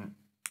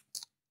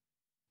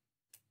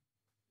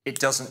it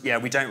doesn't. Yeah,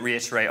 we don't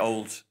reiterate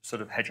old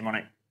sort of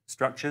hegemonic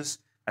structures.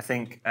 I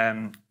think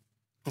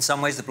in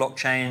some ways the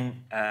blockchain,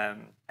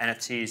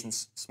 NFTs, and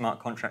smart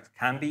contracts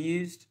can be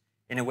used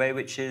in a way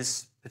which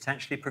is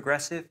potentially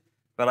progressive.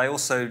 But I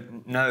also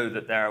know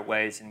that there are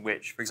ways in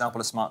which, for example,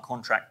 a smart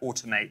contract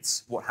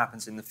automates what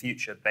happens in the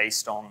future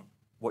based on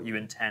what you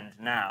intend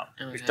now,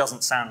 which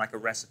doesn't sound like a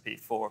recipe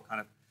for a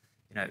kind of,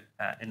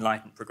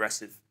 enlightened,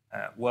 progressive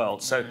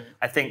world. So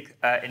I think,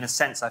 in a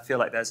sense, I feel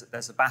like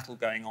there's a battle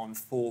going on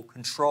for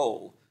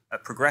control,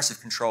 progressive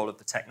control of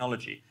the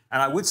technology.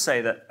 And I would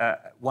say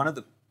that one of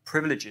the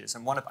privileges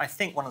and I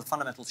think one of the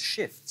fundamental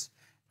shifts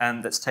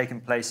that's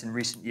taken place in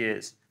recent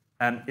years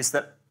is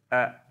that,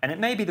 and it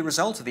may be the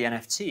result of the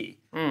NFT,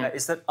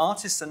 is that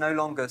artists are no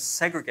longer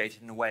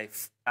segregated in a way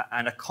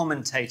and are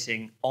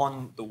commentating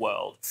on the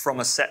world from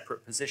a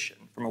separate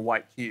position, from a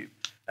white cube.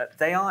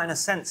 They are, in a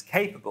sense,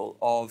 capable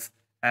of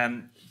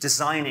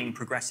designing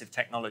progressive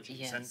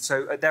technologies. Yes. And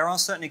so there are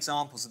certain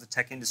examples of the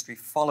tech industry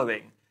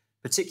following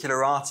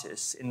particular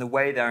artists in the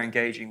way they're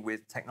engaging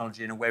with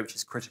technology in a way which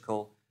is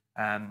critical,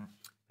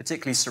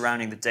 particularly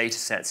surrounding the data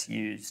sets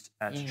used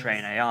to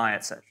train AI,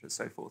 etc., and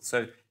so forth.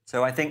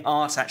 So I think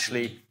art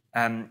actually,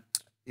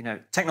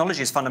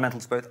 technology is fundamental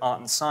to both art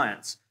and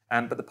science,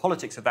 but the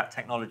politics of that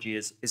technology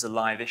is a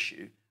live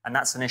issue, and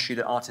that's an issue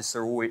that artists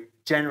are always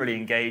generally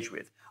engaged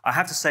with. I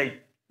have to say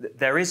that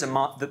there is the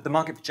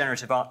market for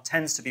generative art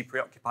tends to be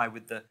preoccupied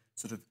with the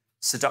sort of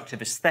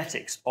seductive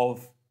aesthetics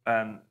of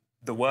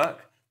the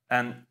work,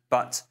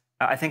 but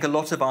I think a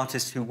lot of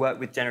artists who work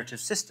with generative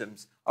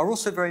systems are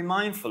also very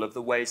mindful of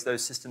the ways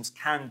those systems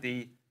can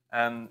be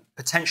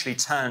potentially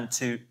turned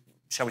to,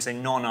 shall we say,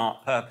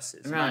 non-art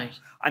purposes. Right.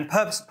 I'm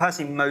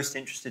personally most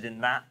interested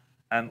in that,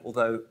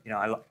 although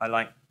I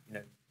like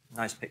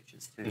nice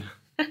pictures too.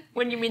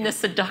 When you mean the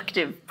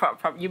seductive,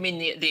 you mean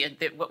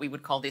the what we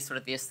would call the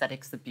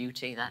aesthetics, the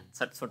beauty, that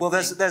sort of Well,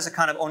 thing? there's a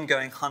kind of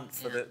ongoing hunt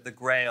for the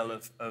grail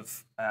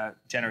of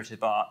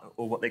generative art,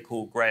 or what they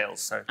call grails.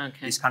 So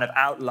these kind of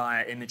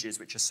outlier images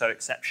which are so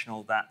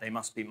exceptional that they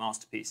must be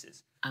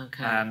masterpieces.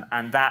 Okay.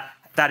 And that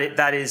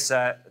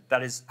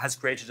has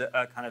created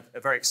a kind of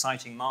a very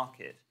exciting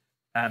market.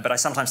 But I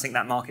sometimes think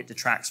that market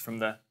detracts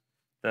from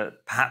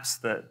perhaps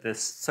the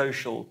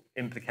social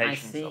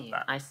implications of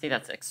that. I see.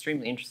 That's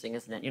extremely interesting,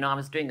 isn't it? I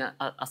was doing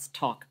a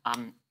talk a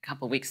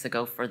couple of weeks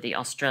ago for the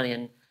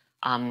Australian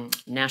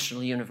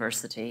National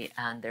University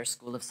and their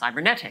School of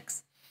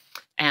Cybernetics.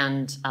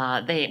 And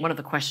one of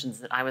the questions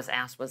that I was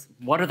asked was,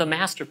 what are the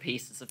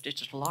masterpieces of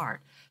digital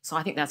art? So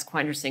I think that's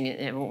quite interesting.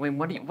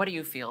 What do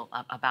you feel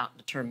about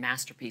the term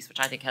masterpiece, which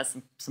I think has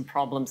some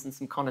problems and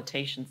some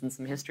connotations and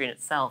some history in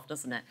itself,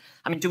 doesn't it?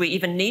 I mean, do we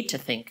even need to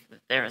think that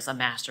there is a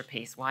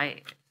masterpiece?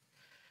 Why?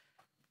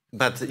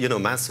 But,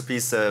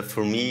 masterpiece,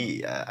 for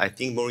me, I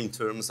think more in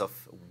terms of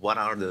what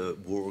are the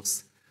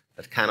works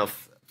that kind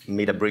of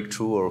made a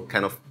breakthrough or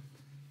kind of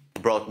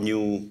brought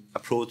new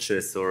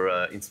approaches or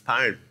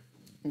inspired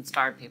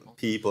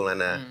people.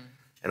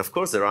 And of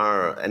course there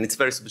are, and it's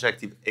very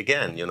subjective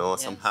again,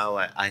 yes. Somehow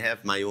I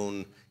have my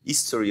own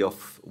history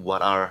of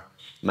what are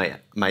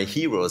my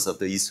heroes of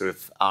the history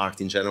of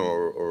art in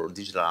general, or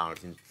digital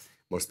art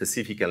more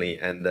specifically.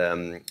 And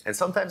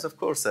sometimes, of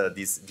course,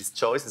 these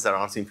choices are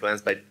also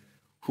influenced by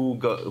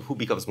who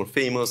becomes more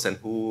famous and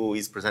who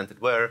is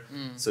presented where.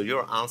 So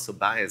you're also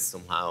biased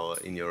somehow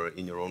in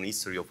your own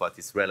history of what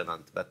is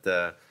relevant. But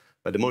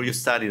the more you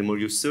study, the more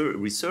you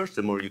research,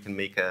 the more you can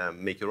make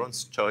your own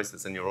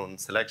choices and your own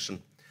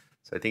selection.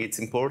 So I think it's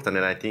important,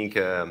 and I think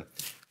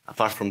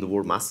apart from the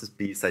word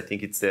masterpiece, I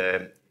think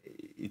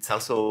it's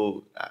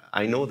also,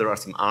 I know there are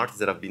some artists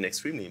that have been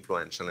extremely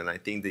influential, and I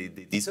think they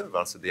deserve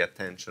also the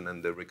attention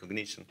and the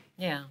recognition.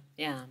 Yeah,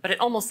 yeah. But it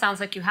almost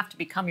sounds like you have to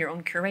become your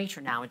own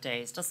curator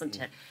nowadays,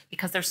 doesn't it?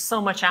 Because there's so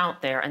much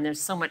out there, and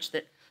there's so much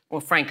that,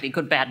 well, frankly,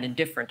 good, bad, and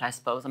indifferent, I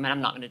suppose. I mean, I'm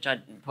not going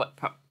to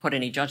put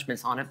any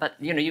judgments on it, but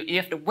you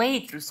have to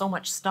wade through so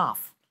much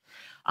stuff.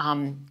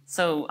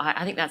 So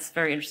I think that's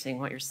very interesting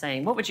what you're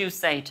saying. What would you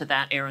say to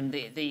that, Aaron?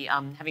 The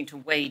having to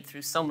wade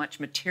through so much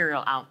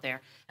material out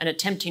there and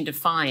attempting to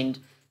find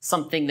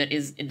something that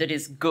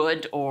is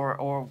good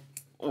or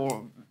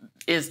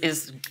is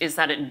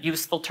that a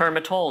useful term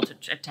at all to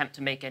attempt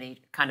to make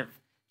any kind of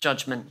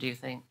judgment, do you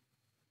think?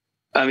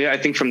 Yeah, I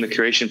think from the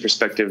curation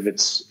perspective,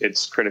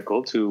 it's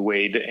critical to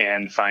wade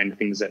and find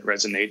things that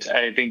resonate.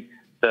 I think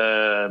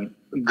the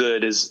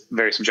good is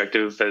very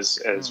subjective, as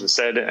was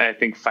said. I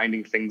think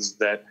finding things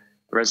that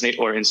resonate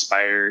or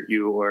inspire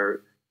you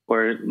or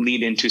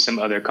lead into some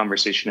other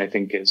conversation, I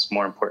think, is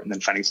more important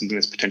than finding something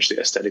that's potentially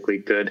aesthetically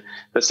good.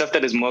 The stuff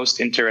that is most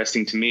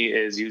interesting to me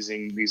is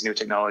using these new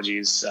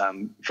technologies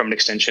from an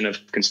extension of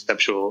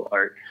conceptual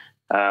art.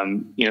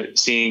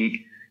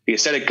 Seeing the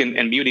aesthetic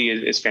and beauty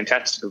is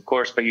fantastic, of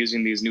course, but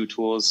using these new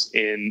tools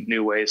in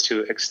new ways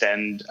to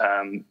extend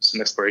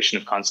some exploration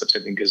of concepts,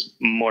 I think, is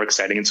more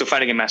exciting. And so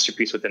finding a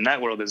masterpiece within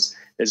that world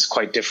is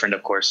quite different,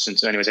 of course. And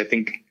so anyways, I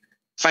think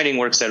finding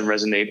works that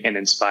resonate and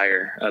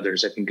inspire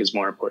others, I think, is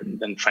more important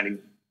than finding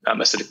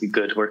aesthetically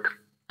good work.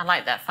 I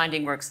like that,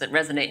 finding works that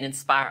resonate and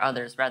inspire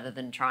others rather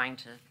than trying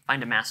to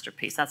find a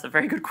masterpiece. That's a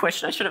very good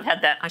question. I should have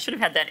had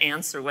that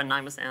answer when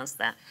I was asked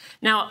that.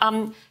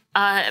 Now,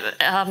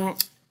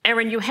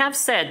 Aaron, you have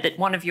said that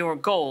one of your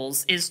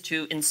goals is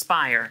to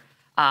inspire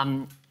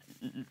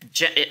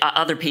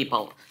other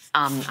people.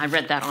 I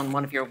read that on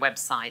one of your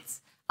websites.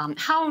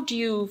 How do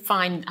you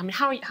find? I mean,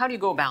 how do you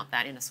go about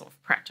that in a sort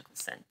of practical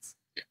sense?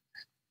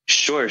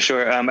 Sure.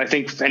 I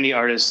think any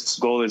artist's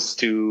goal is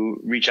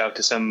to reach out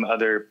to some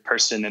other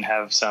person and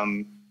have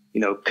some,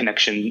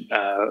 connection,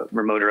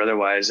 remote or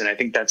otherwise. And I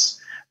think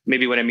that's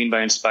maybe what I mean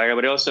by inspire.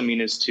 What I also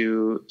mean is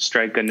to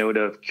strike a note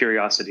of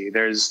curiosity.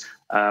 There's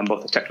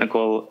both a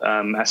technical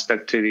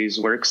aspect to these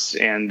works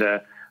and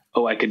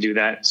I could do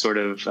that sort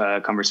of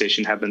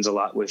conversation happens a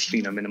lot with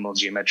minimal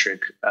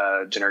geometric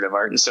generative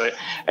art. And so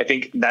I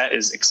think that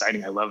is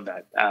exciting. I love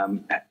that.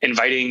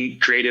 Inviting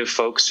creative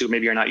folks who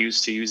maybe are not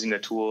used to using a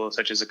tool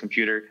such as a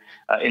computer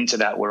into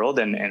that world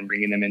and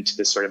bringing them into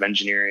this sort of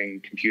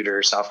engineering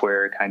computer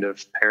software kind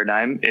of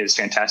paradigm is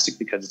fantastic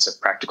because it's a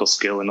practical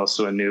skill and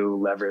also a new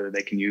lever that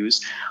they can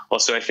use.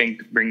 Also, I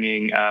think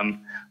bringing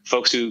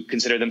folks who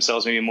consider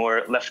themselves maybe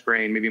more left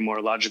brain, maybe more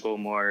logical,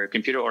 more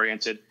computer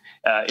oriented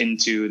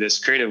into this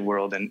creative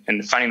world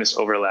and finding this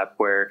overlap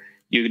where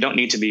you don't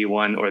need to be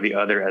one or the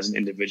other as an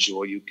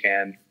individual. You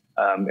can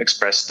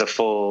express the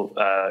full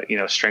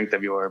strength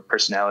of your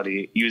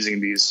personality using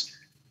these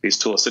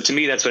tools. So to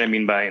me, that's what I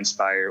mean by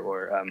inspire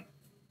or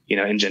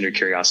engender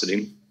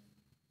curiosity.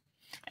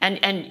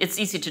 And it's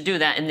easy to do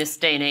that in this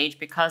day and age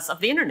because of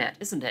the internet,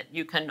 isn't it?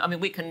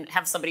 We can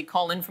have somebody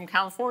call in from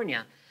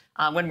California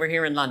when we're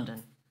here in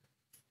London.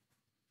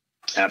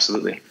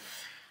 Absolutely.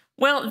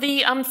 Well,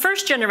 the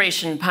first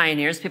generation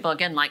pioneers, people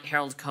again like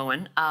Harold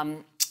Cohen,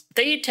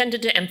 they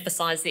tended to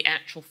emphasize the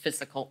actual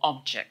physical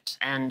object.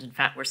 And in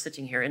fact, we're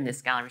sitting here in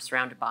this gallery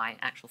surrounded by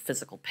actual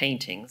physical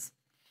paintings.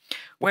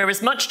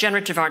 Whereas much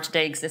generative art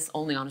today exists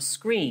only on a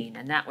screen,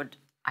 and that would,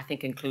 I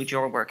think, include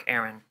your work,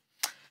 Aaron.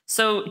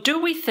 So do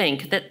we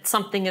think that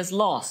something is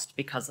lost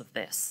because of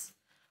this?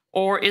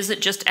 Or is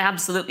it just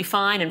absolutely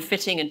fine and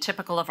fitting and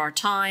typical of our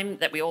time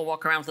that we all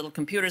walk around with little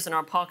computers in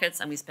our pockets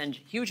and we spend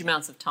huge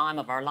amounts of time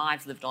of our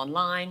lives lived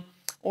online?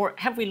 Or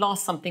have we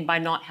lost something by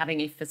not having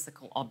a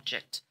physical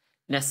object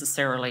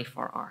necessarily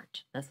for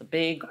art? That's a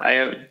big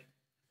question.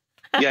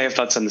 I have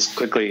thoughts on this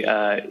quickly.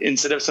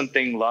 Instead of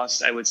something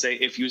lost, I would say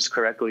if used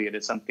correctly, it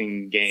is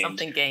something gained.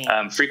 Something gained.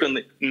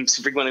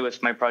 Frequently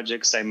with my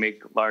projects, I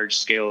make large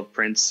scale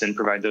prints and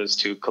provide those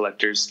to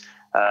collectors.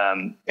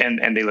 And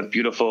they look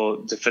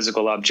beautiful. It's a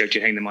physical object.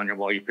 You hang them on your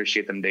wall. You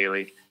appreciate them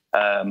daily.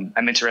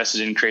 I'm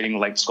interested in creating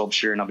light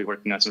sculpture, and I'll be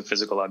working on some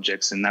physical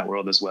objects in that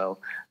world as well.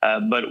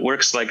 But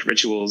works like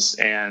rituals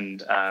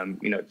and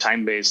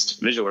time-based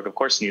visual work, of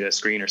course, need a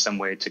screen or some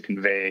way to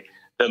convey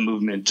the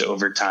movement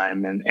over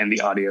time and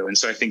the audio. And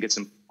so I think it's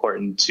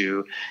important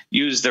to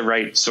use the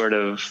right sort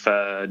of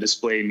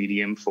display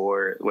medium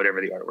for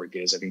whatever the artwork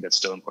is. I think that's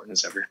still important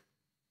as ever.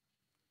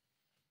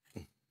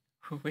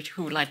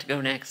 Who would like to go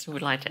next? Who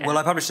would like to add? Well,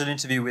 I published an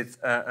interview with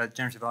a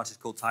generative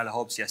artist called Tyler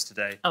Hobbs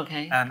yesterday.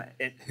 Okay.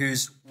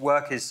 Whose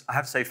work is, I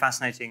have to say,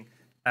 fascinating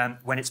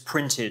when it's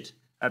printed,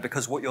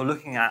 because what you're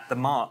looking at, the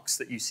marks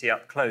that you see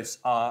up close,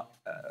 are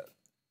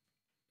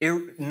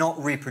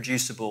not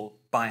reproducible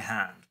by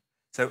hand.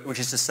 So, which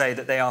is to say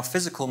that they are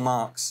physical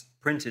marks,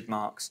 printed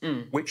marks,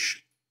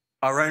 which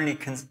are only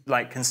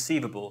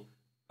conceivable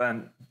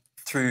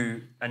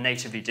through a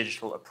natively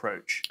digital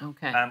approach.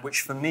 Okay.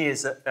 Which for me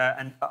is,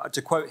 and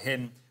to quote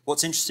him,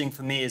 what's interesting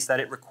for me is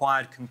that it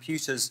required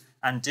computers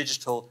and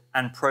digital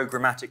and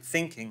programmatic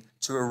thinking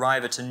to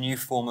arrive at a new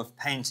form of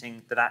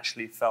painting that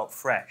actually felt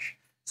fresh.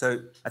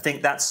 So I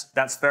think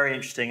that's very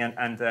interesting,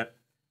 and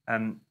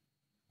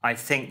I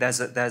think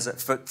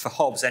for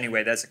Hobbes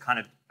anyway, there's a kind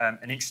of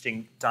an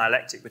interesting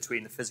dialectic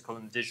between the physical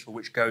and the digital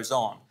which goes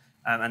on,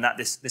 and that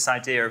this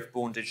idea of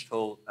born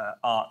digital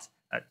art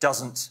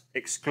doesn't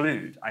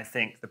exclude, I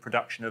think, the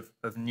production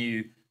of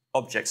new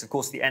objects. Of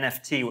course, the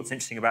NFT, what's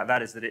interesting about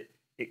that is that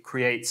it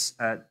creates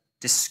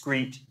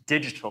discrete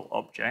digital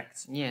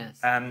objects. Yes.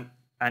 And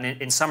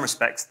in some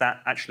respects,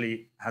 that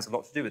actually has a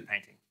lot to do with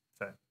painting.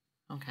 So.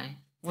 Okay.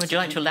 Would you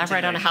like to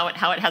elaborate on how it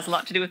has a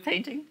lot to do with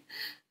painting?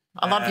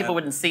 A lot of people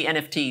wouldn't see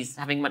NFTs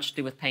having much to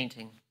do with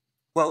painting.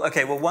 Well,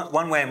 okay. Well,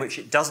 one way in which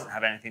it doesn't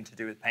have anything to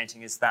do with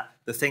painting is that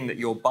the thing that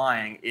you're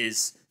buying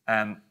is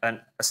a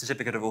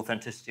certificate of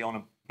authenticity on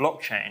a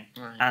blockchain,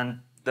 Right. and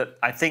that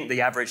I think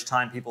the average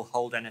time people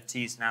hold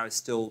NFTs now is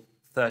still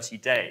 30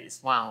 days.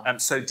 Wow.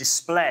 So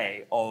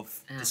display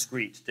of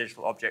discrete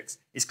digital objects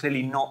is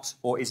clearly not,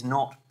 or is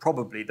not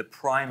probably the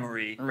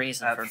primary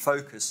reason for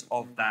focus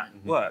of that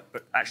work,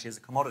 but actually as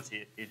a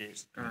commodity it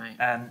is.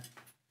 Right.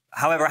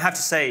 However, I have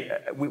to say,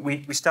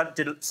 we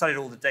studied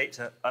all the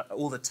data,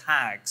 all the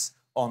tags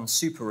on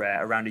Super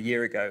Rare around a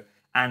year ago,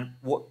 and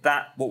what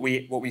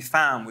we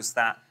found was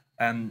that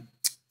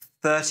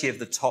 30 of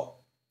the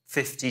top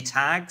 50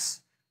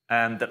 tags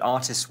that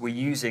artists were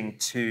using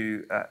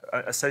to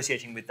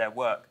associating with their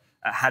work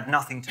had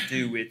nothing to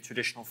do with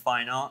traditional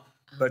fine art,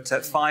 but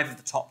 5 of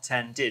the top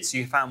 10 did. So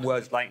you found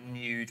words like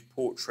nude,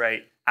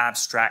 portrait,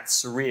 abstract,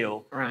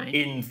 surreal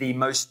in the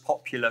most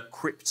popular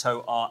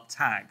crypto art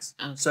tags.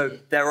 Okay. So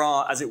there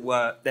are, as it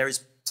were, there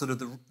is sort of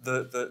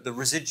the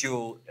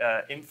residual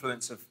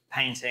influence of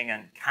painting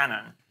and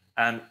canon,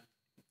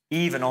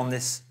 even on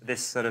this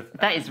sort of...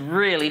 That is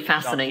really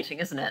fascinating,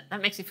 isn't it?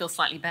 That makes you feel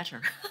slightly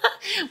better.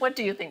 What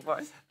do you think,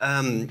 Boris?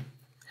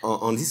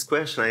 On this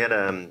question, I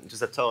had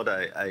just a thought.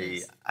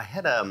 I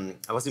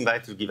was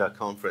invited to give a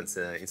conference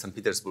in St.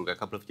 Petersburg a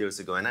couple of years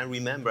ago, and I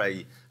remember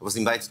I was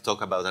invited to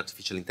talk about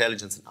artificial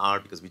intelligence and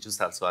art, because we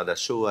just also had a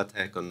show at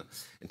Tech on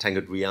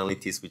Entangled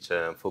Realities, which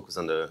focused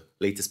on the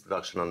latest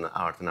production on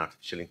art and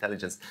artificial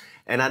intelligence.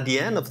 And at the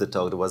end of the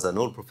talk, there was an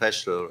old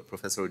professor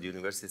at the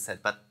university said,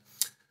 "But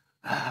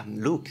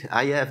look,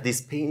 I have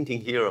this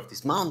painting here of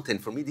this mountain.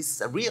 For me, this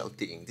is a real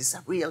thing. This is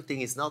a real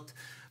thing. It's not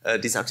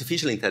this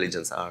artificial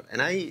intelligence art."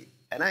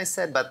 And I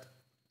said, "But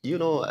you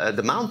know,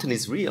 the mountain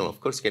is real. Of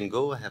course, you can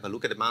go have a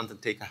look at the mountain,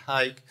 take a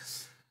hike.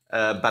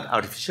 But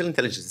artificial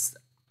intelligence,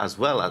 as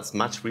well as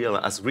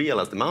real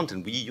as the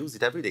mountain, we use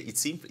it every day.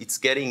 It's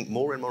getting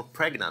more and more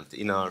pregnant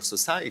in our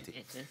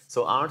society.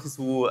 So artists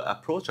who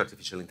approach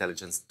artificial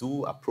intelligence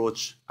do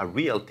approach a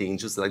real thing,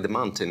 just like the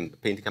mountain,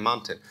 painting a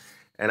mountain."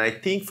 And I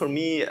think for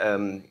me,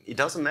 it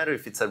doesn't matter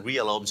if it's a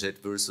real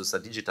object versus a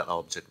digital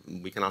object.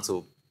 We can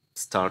also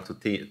start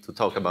to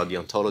talk about the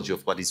ontology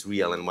of what is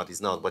real and what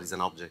is not, what is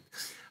an object.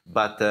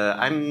 But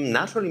I'm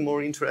naturally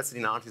more interested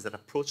in artists that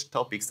approach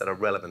topics that are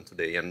relevant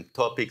today, and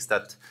topics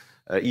that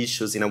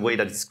issues in a way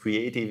that is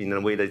creative, in a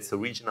way that is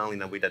original,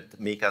 in a way that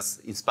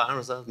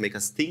inspires us, make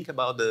us think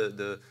about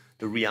the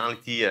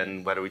reality,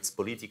 and whether it's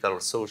political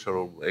or social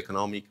or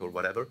economic or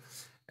whatever.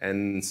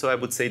 And so I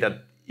would say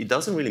that it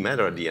doesn't really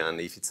matter at the end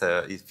if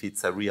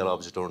it's a real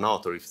object or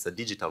not, or if it's a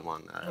digital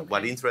one.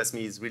 What interests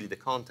me is really the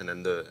content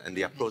and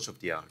the approach of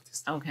the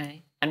artist.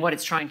 Okay, and what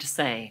it's trying to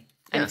say,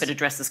 and if it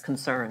addresses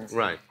concerns.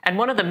 Right. And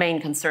one of the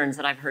main concerns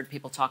that I've heard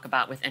people talk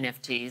about with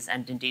NFTs,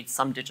 and indeed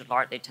some digital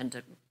art, they tend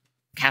to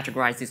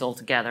categorize these all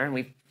together, and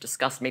we've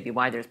discussed maybe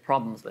why there's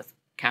problems with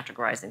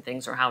categorizing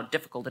things, or how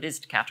difficult it is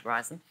to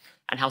categorize them,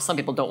 and how some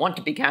people don't want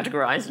to be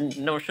categorized, and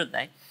nor should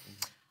they.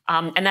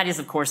 And that is,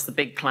 of course, the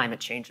big climate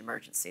change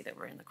emergency that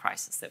we're in, the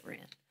crisis that we're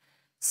in.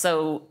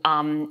 So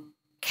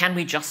can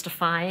we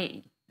justify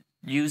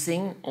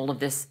using all of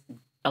this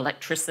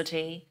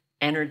electricity,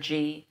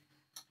 energy,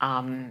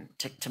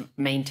 to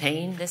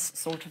maintain this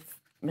sort of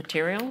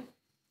material?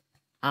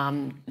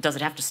 Does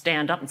it have to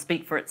stand up and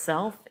speak for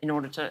itself in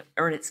order to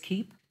earn its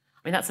keep? I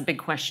mean, that's a big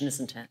question,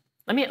 isn't it?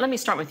 Let me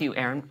start with you,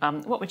 Aaron.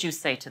 What would you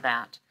say to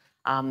that?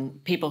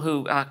 People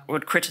who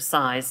would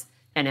criticize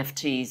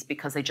NFTs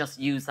because they just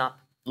use up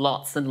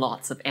lots and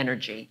lots of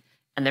energy,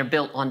 and they're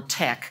built on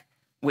tech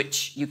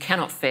which you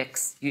cannot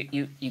fix.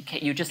 You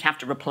just have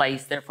to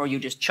replace. Therefore, you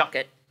just chuck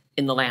it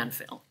in the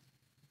landfill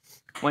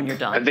when you're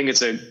done. I think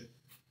it's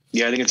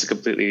a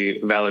completely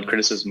valid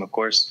criticism, of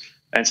course,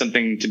 and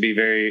something to be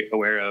very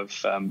aware of.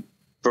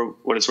 For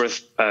what it's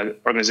worth,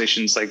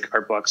 organizations like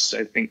Artblocks,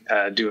 I think,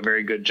 do a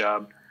very good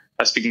job.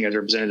 Speaking as a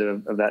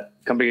representative of that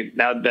company,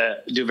 now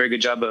that do a very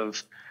good job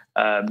of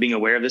being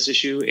aware of this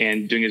issue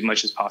and doing as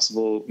much as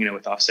possible,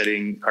 with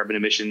offsetting carbon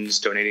emissions,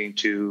 donating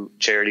to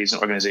charities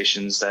and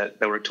organizations that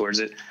work towards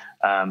it.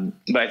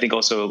 But I think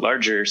also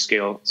larger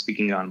scale,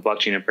 speaking on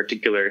blockchain in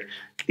particular,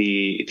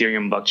 the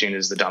Ethereum blockchain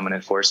is the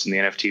dominant force in the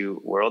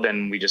NFT world.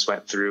 And we just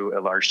went through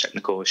a large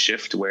technical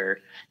shift where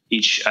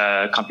each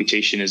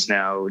computation is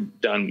now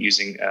done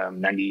using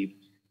 90,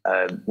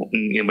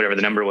 whatever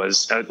the number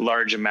was, a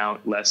large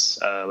amount less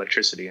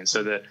electricity. And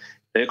so the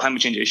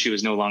climate change issue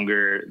is no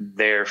longer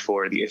there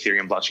for the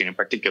Ethereum blockchain in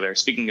particular.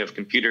 Speaking of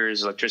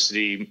computers,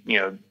 electricity,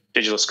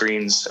 digital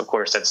screens, of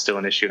course, that's still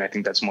an issue. And I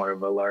think that's more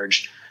of a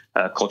large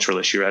cultural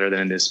issue rather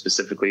than it is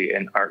specifically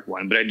an art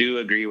one. But I do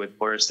agree with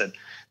Boris that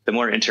the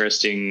more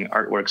interesting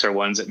artworks are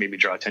ones that maybe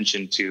draw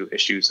attention to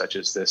issues such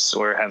as this,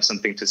 or have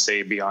something to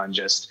say beyond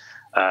just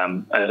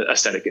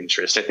aesthetic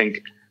interest. I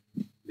think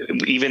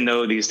even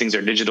though these things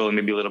are digital and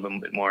maybe a little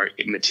bit more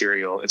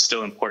immaterial, it's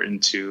still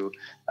important to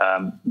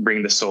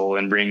bring the soul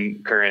and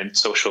bring current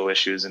social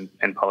issues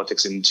and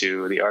politics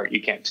into the art.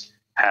 You can't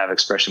have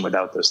expression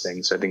without those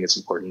things. So I think it's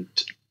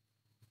important.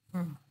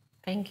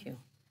 Thank you.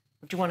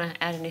 Do you want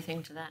to add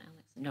anything to that,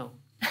 Alex? No.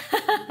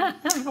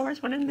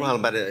 Boris, what well,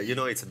 but you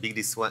know, it's a big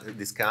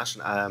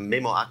discussion.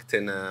 Memo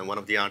Acten, one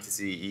of the artists,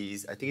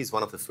 I think he's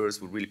one of the first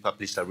who really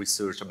published a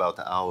research about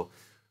how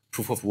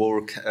proof of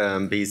work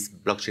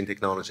based blockchain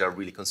technology are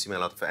really consuming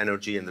a lot of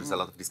energy, and there's a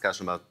lot of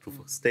discussion about proof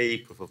of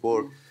stake, proof of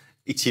work.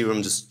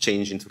 Ethereum just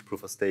changed into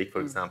proof of stake,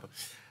 for example.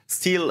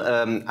 Still,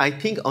 I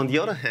think on the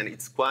other hand,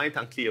 it's quite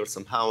unclear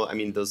somehow. I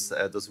mean,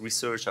 those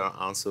research are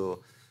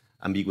also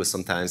ambiguous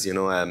sometimes. You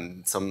know,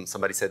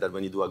 somebody said that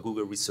when you do a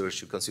Google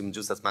research, you consume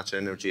just as much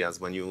energy as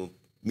when you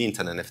mint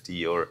an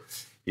NFT, or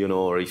you know,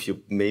 or if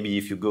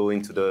you go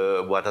into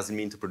the what does it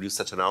mean to produce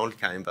such an old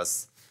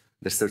canvas.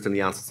 There's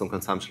certainly also some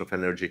consumption of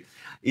energy.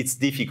 It's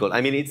difficult.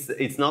 I mean,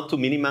 it's not to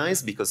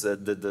minimize because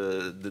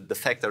the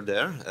facts are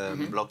there.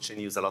 Blockchain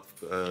use a lot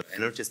of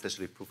energy,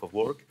 especially proof of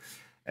work.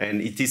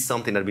 And it is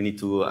something that we need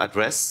to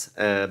address,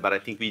 but I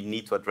think we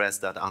need to address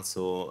that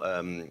also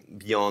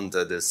beyond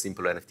the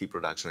simple NFT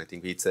production. I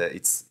think it's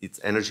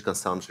energy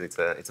consumption.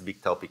 It's a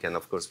big topic, and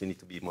of course we need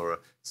to be more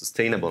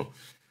sustainable.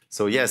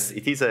 So yes,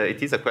 it is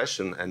a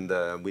question, and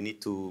we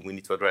need to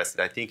address it.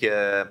 I think,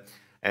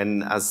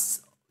 and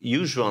as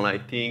usual, I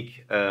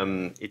think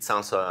it's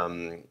also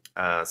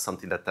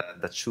something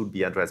that should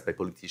be addressed by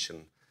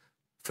politicians.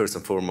 First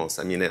and foremost,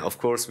 I mean, of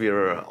course, we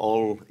are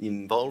all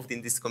involved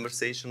in this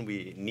conversation.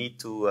 We need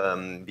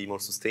to be more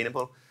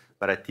sustainable,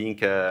 but I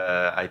think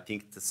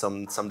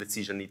some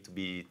decision need to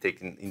be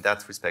taken in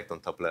that respect on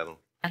top level.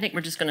 I think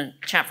we're just going to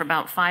chat for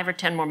about 5 or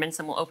 10 more minutes,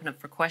 and we'll open up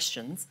for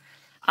questions.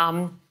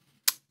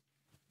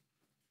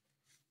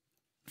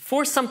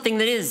 For something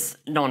that is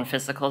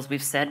non-physical, as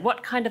we've said,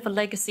 what kind of a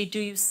legacy do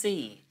you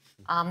see?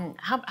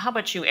 How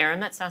about you, Aaron?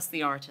 Let's ask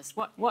the artist.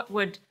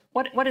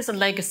 What is a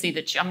legacy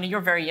that I mean,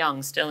 you're very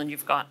young still, and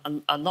you've got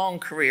a long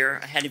career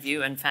ahead of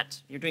you. In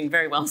fact, you're doing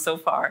very well so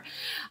far.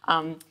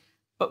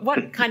 But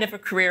what kind of a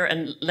career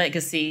and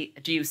legacy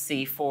do you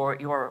see for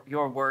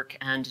your work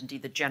and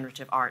indeed the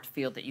generative art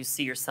field that you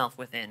see yourself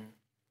within?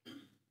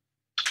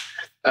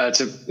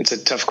 It's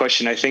a tough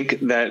question. I think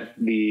that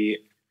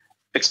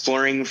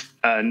exploring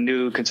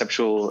new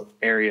conceptual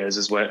areas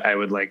is what I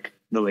would like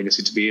the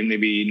legacy to be, and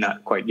maybe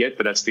not quite yet,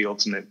 but that's the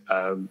ultimate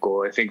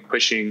goal. I think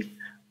pushing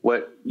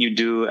what you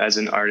do as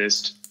an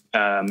artist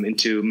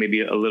into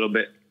maybe a little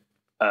bit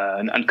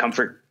an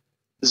uncomfort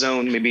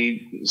zone,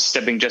 maybe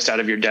stepping just out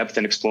of your depth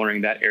and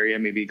exploring that area,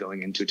 maybe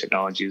going into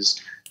technologies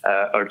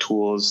or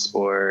tools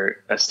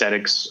or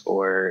aesthetics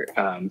or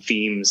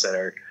themes that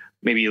are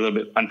maybe a little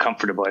bit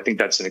uncomfortable. I think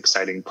that's an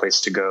exciting place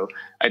to go.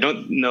 I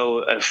don't know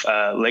if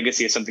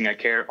legacy is something I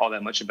care all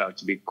that much about,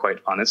 to be quite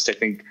honest. I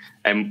think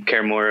I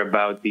care more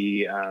about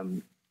the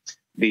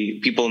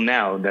people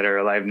now that are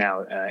alive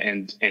now,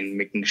 and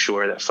making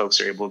sure that folks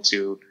are able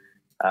to,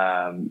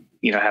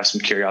 have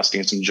some curiosity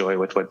and some joy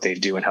with what they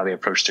do and how they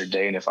approach their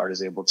day. And if art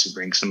is able to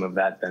bring some of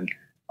that, then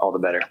all the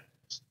better.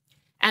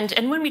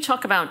 And when we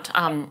talk about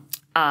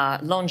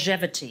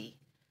longevity,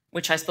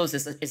 which I suppose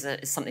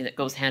is something that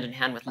goes hand in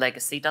hand with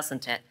legacy,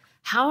 doesn't it?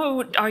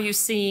 How are you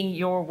seeing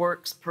your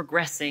works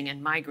progressing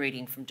and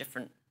migrating from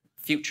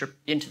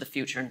into the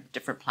future and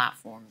different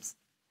platforms?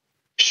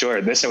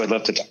 Sure. This I would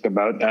love to talk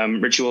about.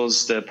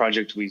 Rituals, the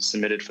project we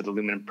submitted for the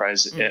Lumen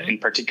Prize in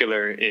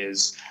particular,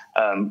 is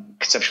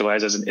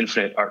conceptualized as an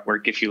infinite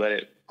artwork. If you let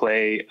it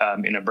play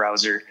in a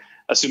browser,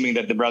 assuming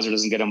that the browser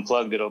doesn't get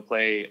unplugged, it'll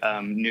play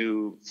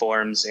new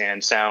forms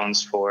and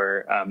sounds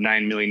for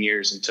 9 million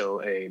years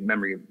until a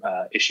memory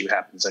issue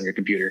happens on your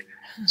computer.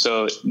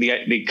 So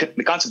the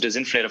concept is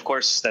infinite. Of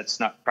course, that's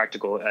not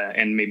practical.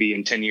 And maybe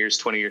in 10 years,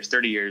 20 years,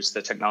 30 years,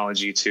 the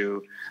technology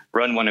to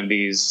run one of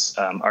these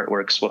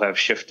artworks will have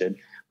shifted.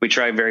 We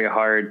try very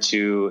hard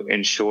to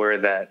ensure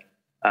that,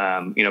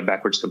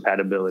 backwards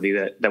compatibility,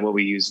 that what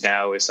we use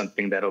now is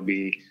something that'll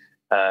be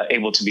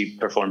able to be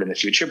performed in the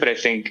future. But I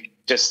think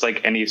just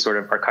like any sort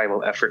of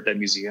archival effort that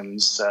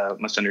museums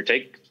must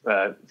undertake,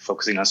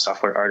 focusing on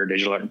software art or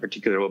digital art in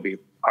particular will be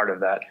part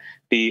of that.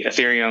 The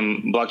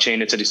Ethereum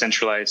blockchain, it's a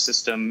decentralized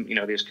system.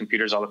 There's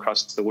computers all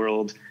across the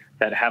world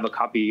that have a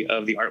copy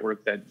of the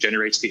artwork that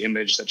generates the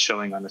image that's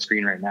showing on the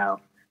screen right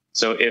now.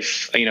 So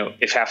if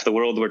half the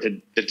world were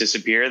to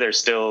disappear, there's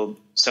still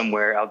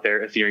somewhere out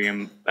there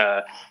Ethereum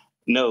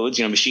nodes,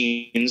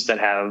 machines that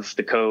have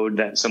the code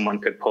that someone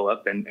could pull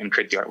up and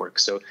create the artwork.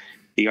 So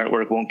the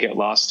artwork won't get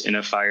lost in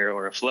a fire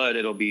or a flood.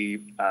 It'll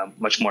be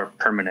much more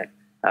permanent.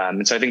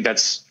 And so I think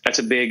that's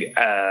a big,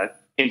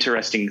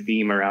 interesting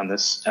theme around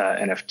this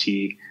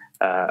NFT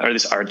or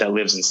this art that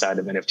lives inside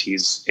of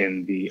NFTs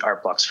in the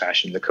art blocks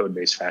fashion, the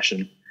code-based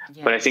fashion.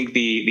 Yeah. But I think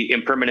the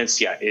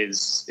impermanence,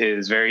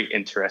 is very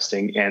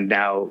interesting and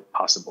now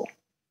possible.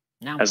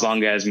 As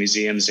long as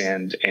museums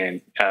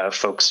and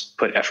folks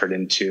put effort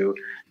into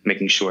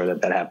making sure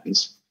that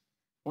happens.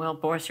 Well,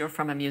 Boris, you're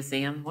from a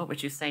museum. What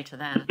would you say to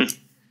that?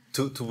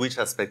 To which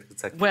aspect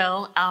exactly?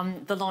 Well,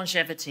 the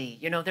longevity.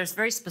 There's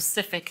very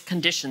specific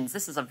conditions.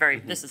 This is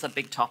a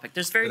big topic.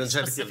 There's very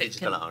specific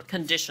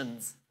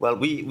conditions. Well,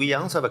 we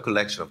also have a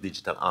collection of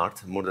digital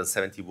art, more than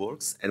 70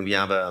 works, and we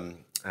have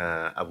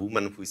a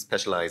woman who is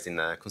specialized in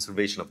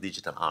conservation of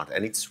digital art.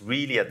 And it's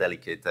really a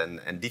delicate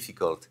and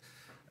difficult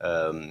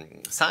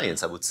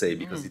science, I would say,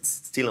 because it's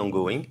still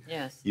ongoing.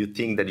 Yes. You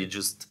think that you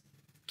just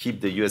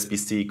keep the USB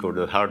stick or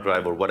the hard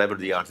drive or whatever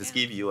the artist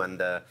give you, and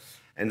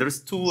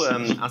there's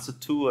also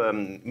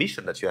two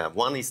missions that you have.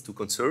 One is to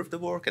conserve the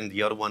work, and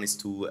the other one is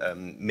to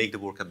make the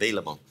work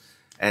available.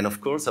 And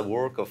of course, a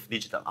work of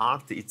digital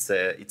art,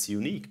 it's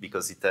unique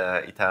because it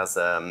has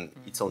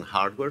its own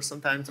hardware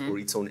sometimes or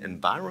its own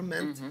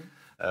environment.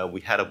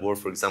 We had a work,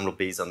 for example,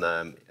 based on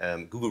the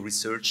Google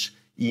research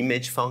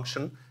image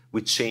function,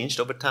 which changed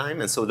over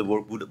time, and so the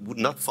work would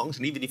not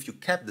function even if you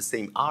kept the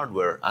same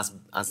hardware as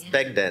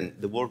back then.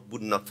 The work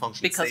would not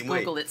function the same way. Because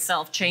Google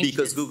itself changed.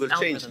 Because Google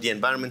changed, the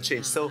environment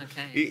changed. So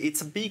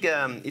it's a big,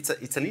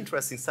 it's an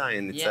interesting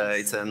science.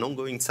 It's an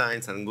ongoing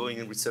science, an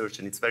ongoing research,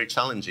 and it's very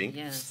challenging.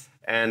 Yes.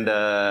 And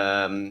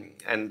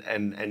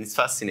it's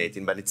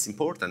fascinating, but it's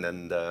important.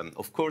 And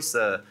of course,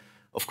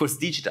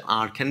 digital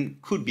art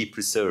could be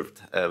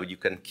preserved. You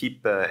can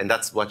keep, and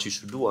that's what you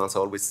should do. Also,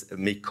 always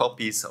make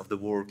copies of the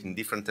work in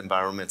different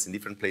environments, in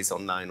different places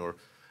online or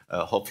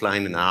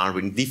offline, and are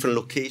in different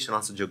locations,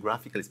 also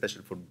geographically,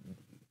 especially for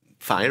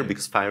fire,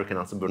 because fire can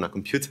also burn a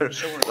computer,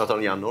 not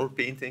only an oil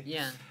painting.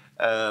 Yeah.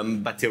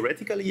 But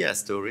theoretically,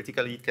 yes,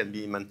 theoretically it can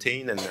be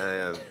maintained, and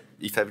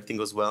if everything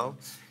goes well.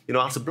 You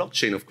know, also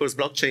blockchain. Of course,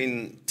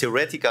 blockchain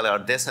theoretically are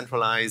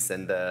decentralized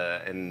and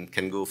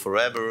can go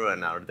forever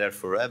and are there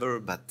forever.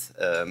 But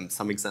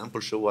some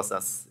examples show us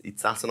that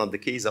it's also not the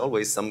case.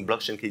 Always, some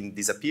blockchain can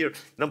disappear.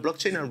 You know,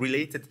 blockchain are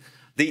related.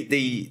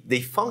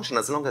 They function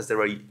as long as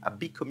there are a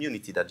big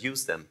community that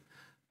use them.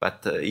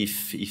 But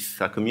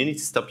if a community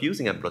stops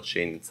using a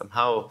blockchain,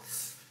 somehow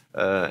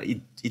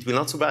it will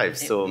not survive.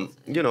 So,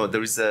 you know,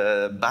 there is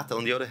a, but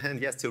on the other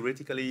hand, yes,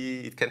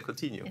 theoretically it can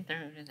continue. And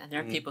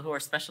there are people who are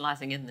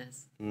specializing in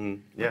this.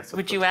 Yes.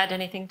 Would you add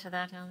anything to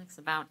that, Alex,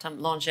 about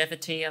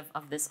longevity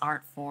of this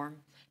art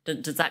form?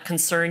 Does that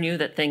concern you,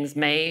 that things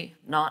may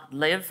not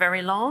live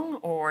very long,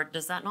 or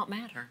does that not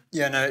matter?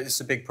 Yeah, no,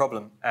 it's a big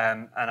problem.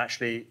 And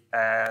actually,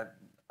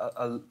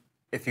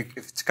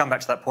 if to come back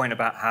to that point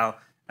about how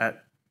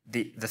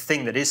the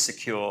thing that is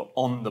secure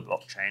on the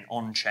blockchain,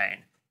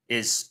 on-chain,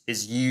 is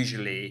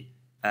usually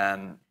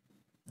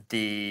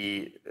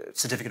the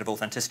certificate of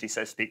authenticity,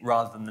 so to speak,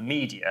 rather than the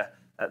media.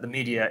 The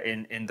media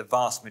in the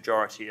vast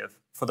majority of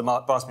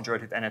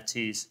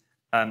NFTs,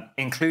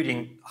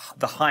 including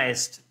the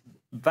highest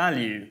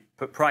value,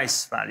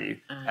 price value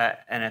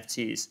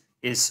NFTs,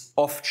 is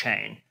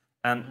off-chain.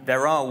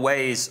 There are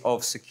ways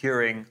of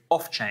securing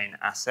off-chain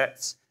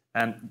assets.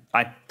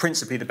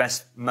 Principally, the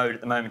best mode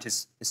at the moment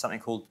is something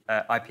called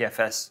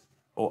IPFS,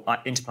 or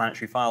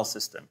Interplanetary File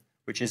System,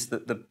 which is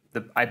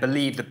I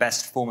believe the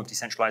best form of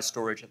decentralized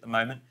storage at the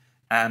moment.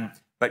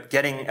 But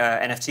getting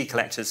NFT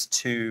collectors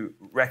to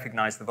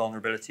recognize the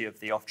vulnerability of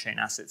the off-chain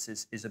assets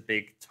is a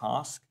big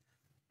task.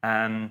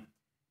 And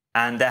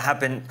there have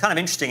been kind of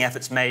interesting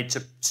efforts made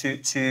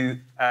to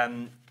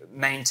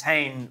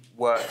maintain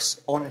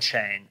works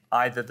on-chain,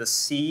 either the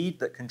seed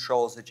that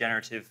controls the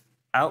generative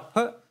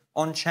output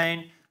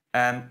on-chain,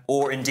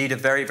 or indeed a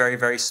very, very,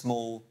 very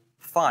small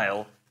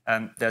file.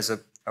 There's a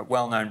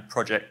well-known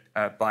project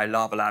by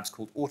Lava Labs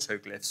called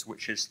Autoglyphs,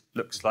 which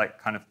looks like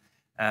kind of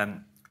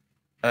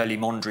early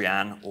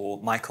Mondrian or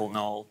Michael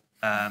Knoll,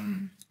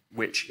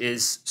 which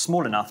is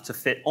small enough to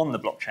fit on the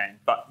blockchain,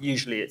 but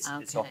usually it's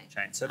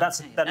off-chain. So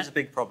that is a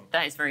big problem.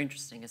 That is very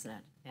interesting, isn't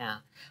it? Yeah.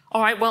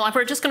 All right. Well,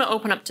 we're just going to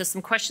open up to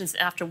some questions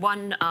after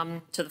one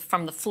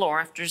from the floor.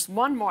 After just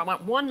one more, I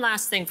want one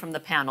last thing from the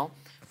panel.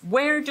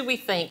 Where do we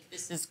think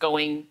this is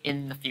going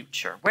in the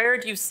future? Where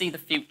do you see the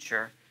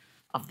future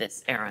of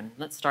this, Aaron?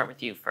 Let's start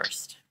with you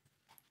first.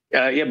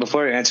 Yeah,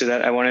 before I answer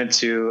that, I wanted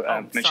to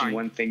mention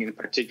one thing in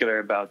particular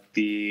about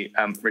the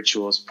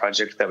Rituals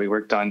project that we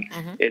worked on.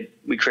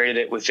 We created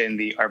it within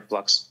the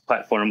ArtBlocks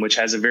platform, which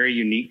has a very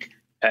unique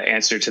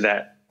answer to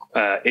that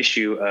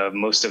issue of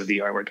most of the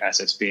artwork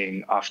assets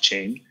being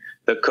off-chain.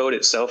 The code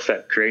itself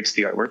that creates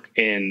the artwork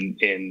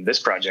in this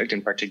project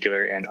in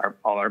particular, and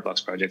all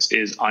ArtBlocks projects,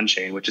 is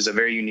on-chain, which is a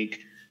very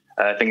unique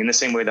thing. In the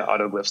same way that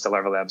Autoglyphs, the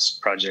Lava Labs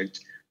project,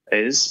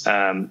 is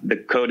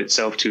the code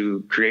itself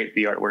to create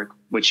the artwork,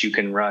 which you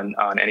can run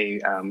on any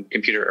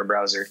computer or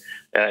browser,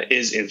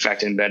 is in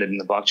fact embedded in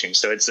the blockchain.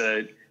 So it's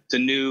a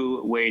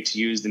new way to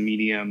use the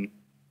medium,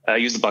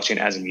 use the blockchain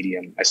as a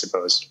medium, I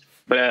suppose.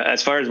 But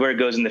as far as where it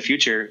goes in the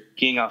future,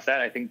 keying off that,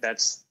 I think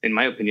that's, in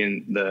my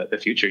opinion, the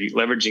future.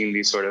 Leveraging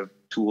these sort of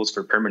tools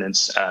for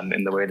permanence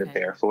in the way that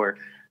they are for.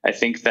 I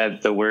think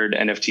that the word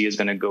NFT is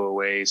going to go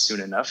away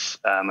soon enough.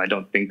 I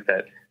don't think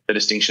that the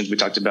distinctions we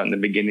talked about in the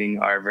beginning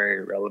are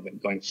very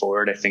relevant going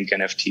forward. I think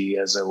NFT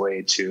as a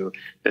way to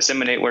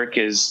disseminate work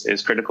is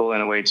critical,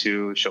 and a way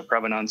to show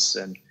provenance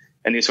and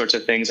these sorts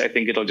of things. I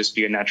think it'll just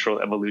be a natural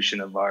evolution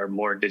of our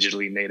more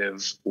digitally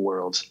native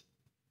world.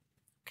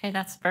 Okay,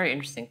 that's very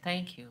interesting.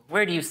 Thank you.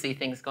 Where do you see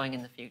things going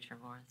in the future,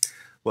 Boris?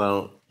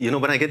 Well, you know,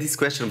 when I get this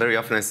question, very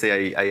often I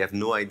say I have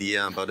no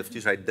idea about the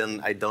future.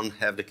 I don't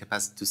have the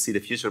capacity to see the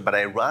future, but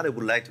I rather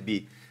would like to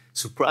be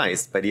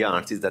surprised by the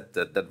artists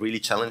that really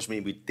challenged me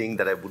with things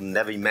that I would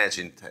never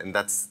imagined, and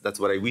that's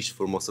what I wish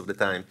for most of the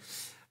time.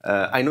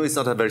 I know it's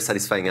not a very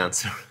satisfying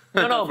answer.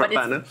 No, but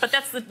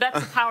that's the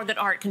power that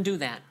art can do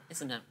that,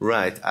 isn't it?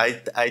 Right.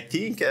 I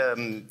think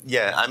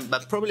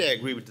but probably I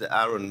agree with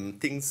Aaron.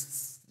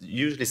 Things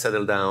usually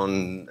settle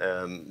down,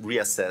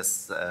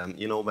 reassess.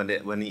 You know, when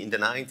in the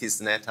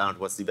 90s net art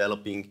was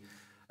developing,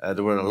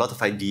 there were a lot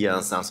of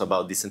ideas also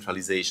about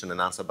decentralization and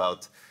also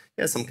about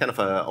some kind of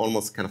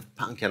almost kind of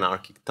punk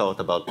anarchic thought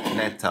about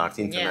net art,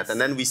 internet. Yes. And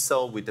then we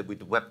saw with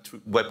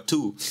Web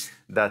 2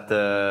 that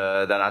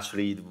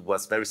actually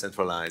was very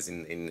centralized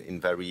in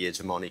very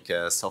hegemonic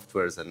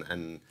softwares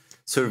and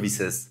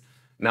services.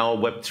 Now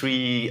Web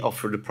 3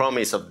 offered the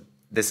promise of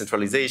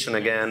decentralization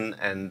again,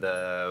 and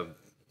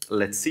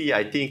let's see.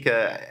 I think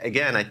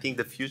I think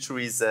the future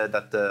is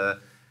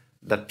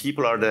that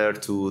people are there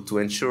to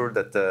ensure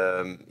that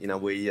in a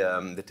way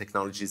the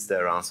technology is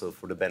there also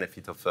for the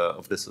benefit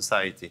of the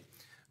society,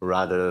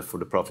 rather for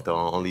the profit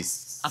of only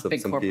of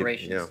big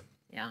corporations. People,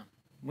 yeah.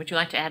 Would you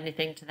like to add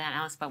anything to that,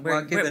 Alex? But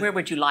where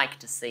would you like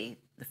to see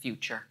the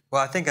future?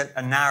 Well, I think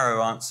a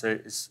narrow answer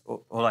is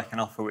all I can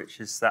offer, which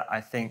is that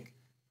I think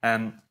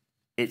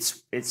it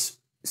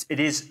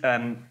is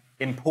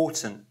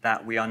important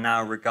that we are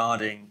now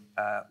regarding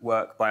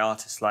work by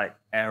artists like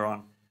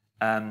Aaron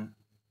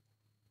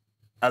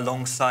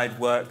alongside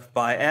work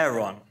by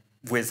Aaron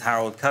with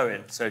Harold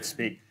Cohen, so to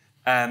speak.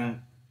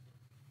 And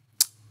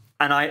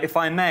if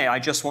I may, I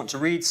just want to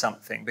read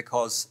something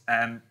because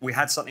we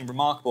had something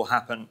remarkable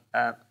happen.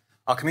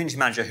 Our community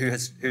manager,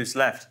 who's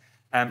left,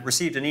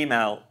 received an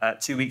email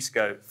 2 weeks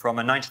ago from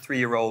a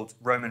 93-year-old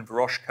Roman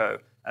Voroshko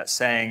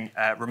saying,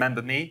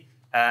 remember me,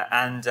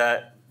 and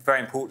very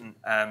important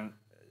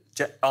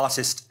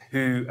artist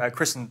who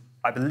christened,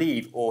 I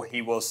believe, or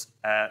he was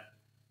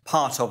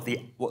part of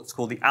what's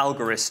called the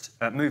Algorist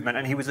movement,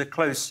 and he was a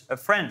close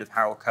friend of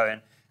Harold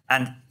Cohen.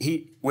 And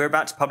we're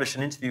about to publish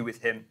an interview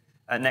with him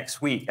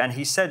next week, and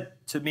he said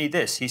to me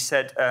this. He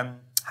said,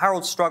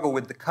 Harold's struggle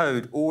with the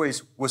code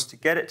always was to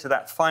get it to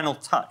that final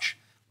touch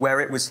where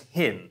it was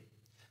him,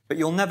 but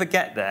you'll never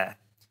get there.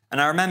 And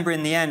I remember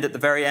in the end, at the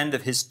very end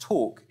of his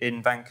talk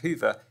in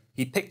Vancouver,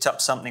 he picked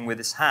up something with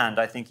his hand.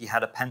 I think he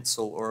had a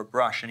pencil or a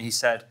brush, and he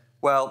said,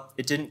 well,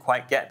 it didn't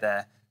quite get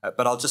there,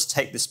 but I'll just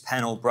take this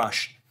pen or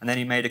brush. And then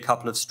he made a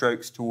couple of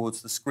strokes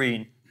towards the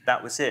screen.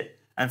 That was it.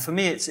 And for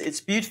me,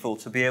 it's beautiful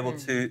to be able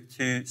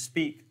to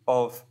speak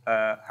of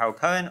Harold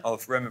Cohen,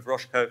 of Roman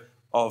Voroshko,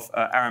 of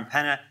Aaron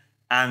Penne,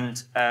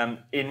 and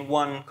in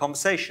one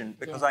conversation,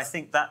 because I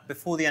think that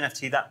before the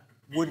NFT, that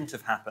wouldn't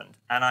have happened.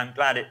 And I'm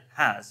glad it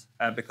has,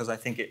 because I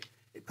think it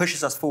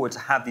pushes us forward to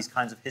have these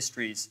kinds of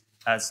histories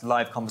as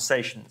live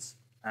conversations,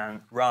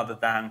 rather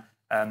than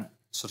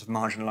sort of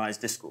marginalized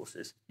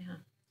discourses. Yeah.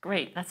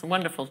 Great. That's a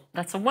wonderful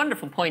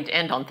point to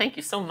end on. Thank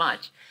you so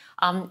much.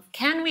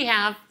 Can we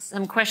have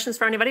some questions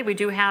for anybody? We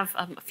do have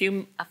a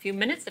few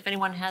minutes. If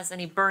anyone has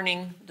any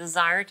burning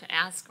desire to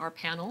ask our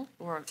panel,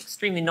 who are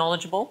extremely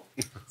knowledgeable,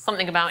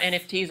 something about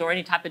NFTs or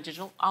any type of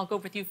digital, I'll go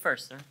with you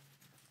first, sir.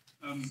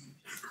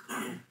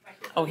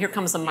 Oh, here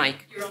comes the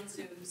mic. You're on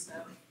Zoom, so.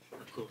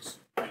 Of course.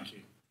 Thank you.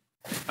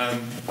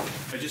 I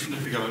just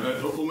want to pick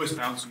up, almost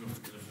bouncing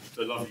off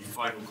the lovely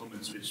final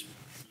comments, which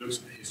looks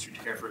at the history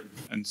together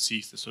and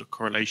sees the sort of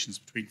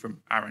correlations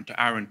from Aaron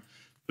to Aaron.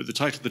 But the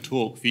title of the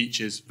talk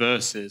features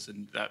verses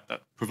and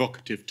that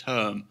provocative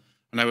term.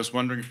 And I was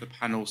wondering if the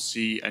panel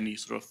see any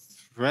sort of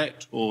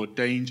threat or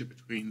danger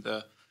between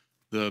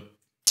the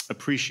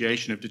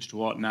appreciation of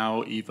digital art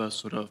now either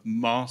sort of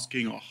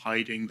masking or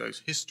hiding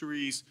those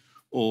histories,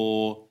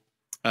 or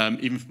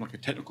even from like a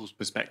technical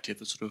perspective,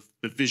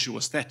 the visual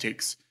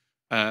aesthetics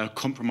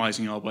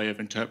compromising our way of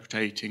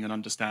interpreting and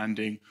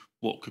understanding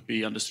what could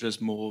be understood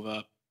as more of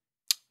a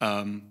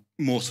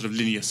more sort of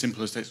linear,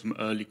 simple aesthetics from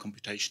early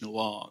computational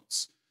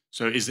arts.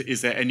 So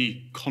is there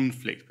any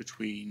conflict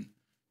between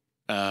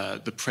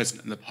the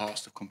present and the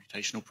past of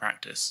computational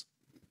practice?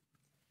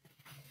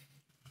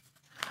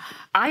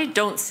 I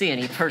don't see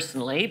any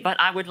personally, but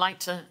I would like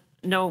to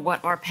know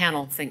what our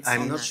panel thinks on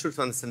that. I'm not sure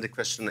to understand the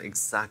question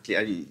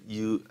exactly.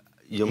 You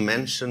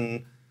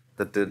mentioned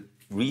that the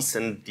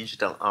recent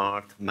digital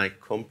art might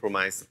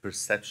compromise the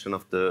perception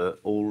of the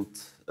old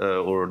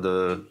or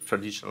the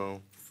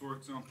traditional. For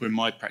example, in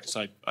my practice,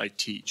 I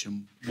teach,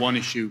 and one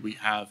issue we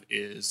have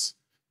is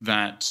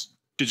that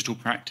digital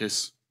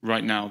practice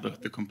right now,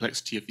 the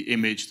complexity of the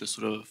image, the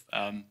sort of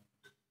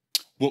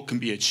what can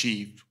be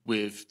achieved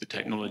with the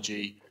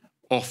technology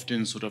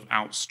often sort of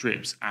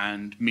outstrips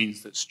and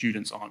means that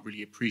students aren't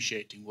really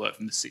appreciating work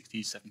from the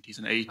 60s, 70s,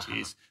 and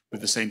 80s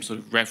with the same sort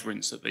of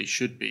reverence that they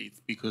should be,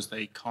 because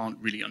they can't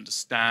really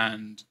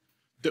understand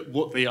that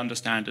what they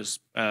understand as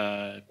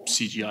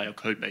CGI or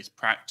code-based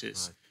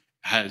practice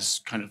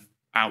has kind of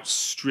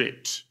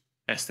outstripped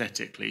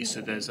aesthetically, so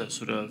there's a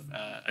sort of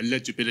a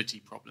legibility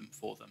problem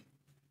for them.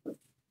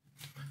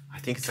 I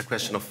think it's a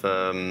question of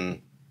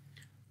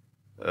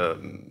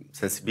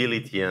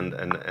sensibility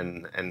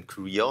and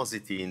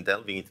curiosity in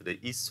delving into the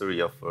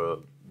history of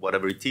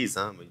whatever it is.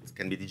 It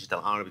can be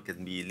digital art, it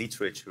can be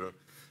literature.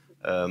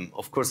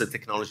 Of course, the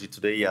technology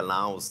today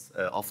allows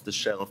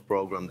off-the-shelf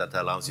program that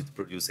allows you to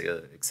produce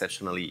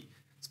exceptionally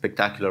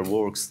spectacular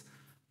works.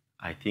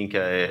 I think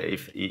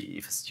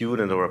if a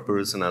student or a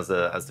person has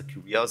the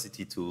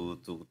curiosity to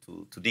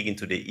dig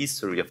into the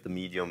history of the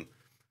medium,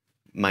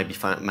 might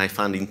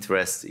find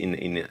interest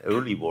in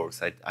early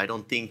works. I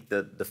don't think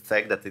that the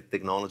fact that the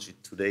technology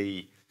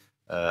today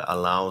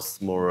allows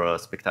more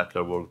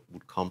spectacular work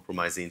would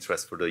compromise the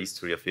interest for the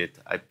history of it.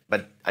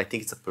 But I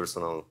think it's a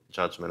personal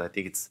judgment. I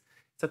think it's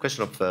a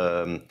question of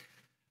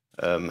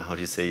how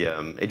do you say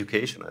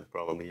education,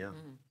 probably, yeah.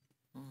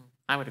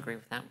 I would agree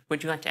with that.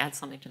 Would you like to add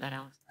something to that,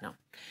 Alex? No.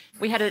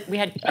 We had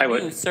I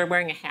would. you, sir,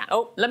 wearing a hat.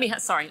 Oh,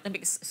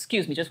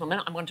 excuse me just one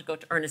minute. I'm going to go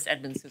to Ernest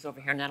Edmonds, who's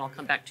over here, and then I'll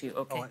come back to you.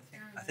 Okay. Oh,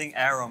 I think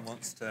Aaron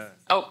wants to.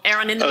 Oh,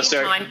 Aaron, in the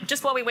sorry. meantime,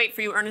 just while we wait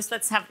for you, Ernest,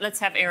 let's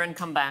have Aaron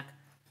come back.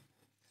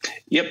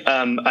 Yep,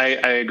 I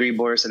agree,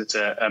 Boris, that it's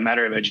a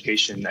matter of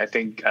education. I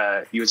think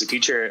you as a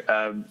teacher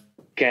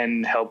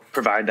can help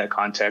provide that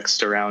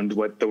context around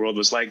what the world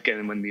was like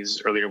and when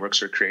these earlier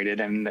works were created.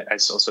 And I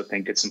also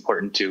think it's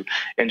important to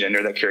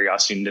engender that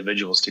curiosity in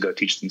individuals to go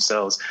teach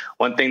themselves.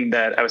 One thing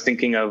that I was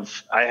thinking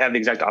of, I have the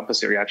exact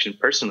opposite reaction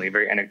personally,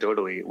 very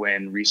anecdotally,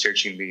 when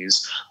researching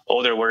these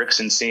older works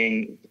and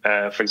seeing,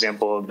 for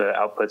example, the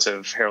outputs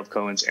of Harold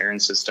Cohen's Aaron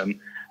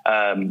system.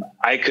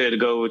 I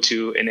could go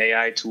to an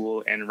AI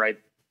tool and write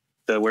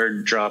the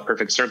word draw a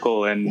perfect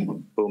circle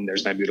and boom,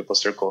 there's my beautiful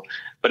circle.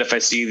 But if I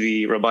see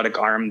the robotic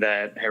arm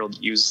that Harold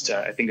used,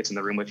 I think it's in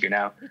the room with you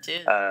now,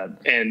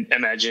 and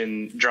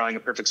imagine drawing a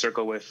perfect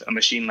circle with a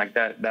machine like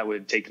that, that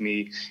would take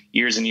me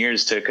years and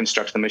years to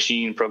construct the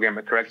machine, program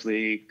it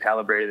correctly,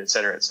 calibrate it, et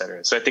cetera, et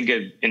cetera. So I think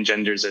it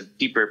engenders a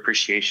deeper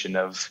appreciation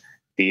of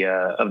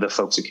the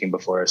folks who came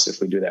before us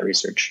if we do that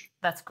research.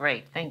 That's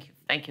great. Thank you.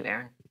 Thank you,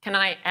 Aaron. Can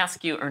I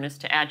ask you,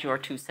 Ernest, to add your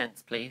 2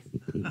 cents, please?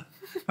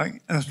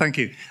 Thank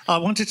you. I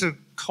wanted to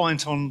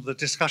comment on the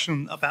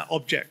discussion about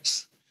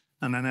objects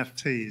and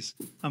NFTs.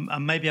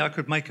 And maybe I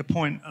could make a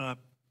point,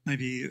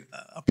 maybe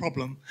a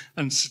problem,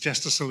 and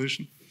suggest a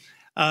solution.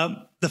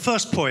 The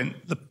first point,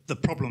 the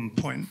problem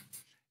point,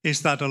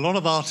 is that a lot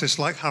of artists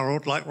like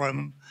Harold, like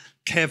Roman,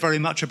 care very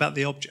much about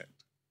the object,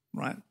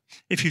 right?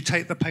 If you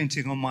take the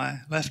painting on my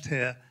left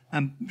here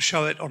and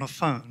show it on a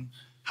phone,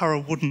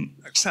 Harold wouldn't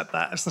accept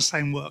that as the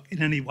same work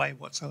in any way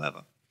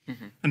whatsoever.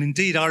 Mm-hmm. And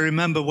indeed, I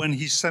remember when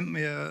he sent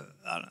me an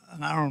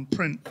Aaron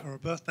print for a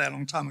birthday a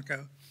long time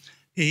ago,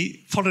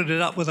 he followed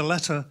it up with a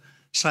letter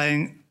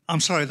saying,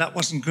 I'm sorry, that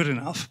wasn't good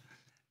enough.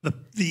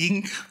 The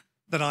ink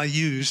that I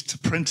used to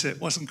print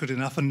it wasn't good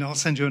enough, and I'll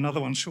send you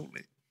another one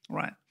shortly,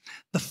 right?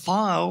 The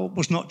file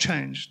was not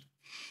changed,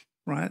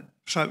 right?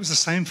 So it was the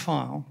same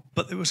file,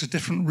 but there was a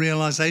different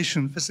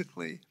realization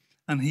physically,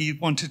 and he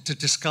wanted to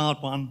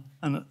discard one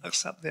and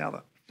accept the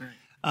other.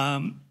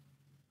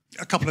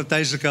 A couple of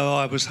days ago,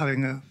 I was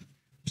having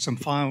some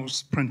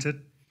files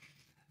printed,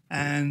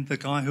 and the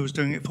guy who was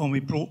doing it for me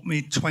brought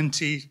me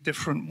 20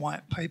 different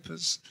white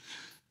papers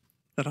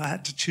that I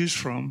had to choose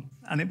from,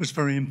 and it was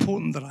very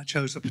important that I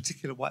chose a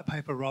particular white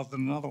paper rather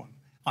than another one,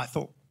 I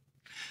thought.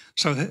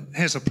 So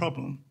here's a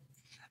problem.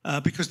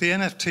 Because the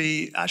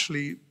NFT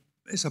actually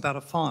is about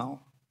a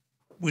file.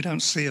 We don't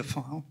see a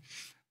file.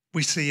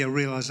 We see a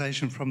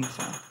realization from the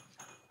file.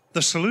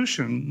 The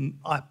solution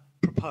I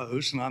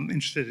propose, and I'm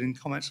interested in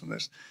comments on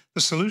this, the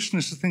solution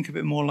is to think of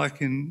it more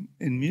like in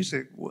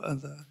music.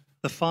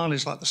 The file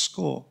is like the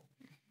score.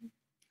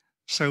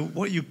 So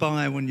what you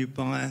buy when you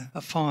buy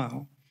a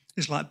file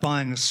is like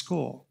buying a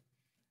score.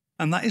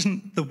 And that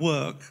isn't the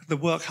work. The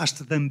work has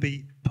to then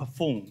be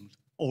performed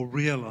or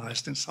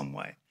realized in some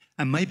way,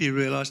 and maybe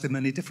realized in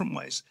many different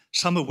ways,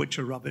 some of which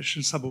are rubbish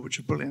and some of which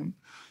are brilliant.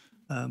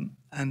 And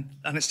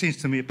it seems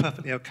to me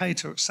perfectly okay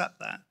to accept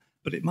that.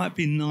 But it might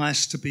be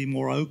nice to be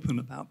more open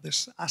about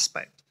this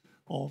aspect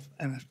of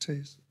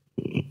NFTs.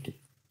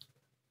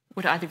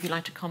 Would either of you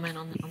like to comment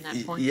on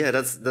that point? Yeah,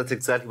 that's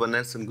exactly what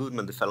Nelson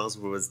Goodman, the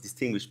philosopher, was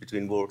distinguished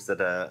between works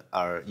that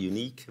are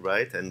unique,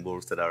 right, and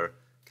works that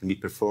can be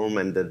performed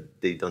and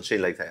that they don't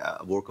change. Like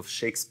a work of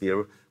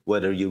Shakespeare,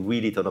 whether you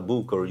read it on a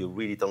book or you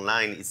read it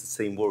online, it's the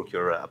same work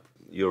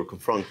you're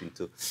confronting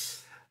to.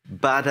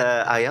 But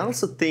I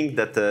also think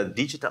that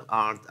digital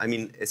art, I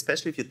mean,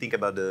 especially if you think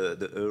about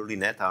the early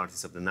net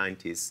artists of the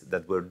 90s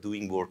that were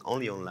doing work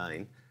only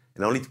online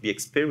and only to be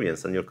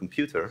experienced on your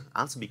computer,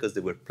 also because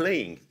they were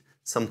playing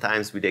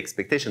sometimes with the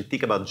expectation.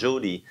 Think about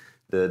Jody,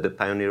 the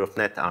pioneer of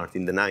net art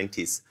in the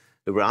 90s.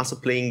 They were also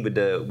playing with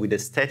the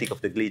aesthetic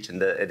of the glitch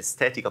and the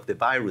aesthetic of the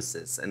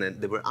viruses. And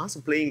they were also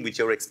playing with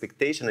your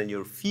expectation and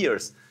your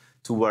fears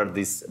toward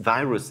these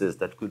viruses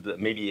that could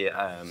maybe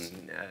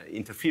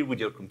interfere with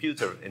your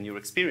computer and your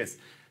experience.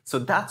 So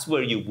that's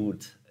where you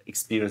would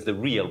experience the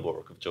real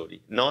work of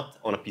Jody, not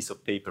on a piece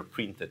of paper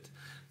printed.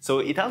 So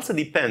it also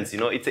depends, you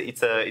know,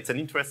 it's an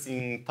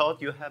interesting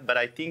thought you have, but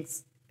I think,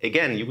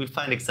 again, you will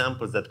find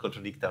examples that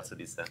contradict also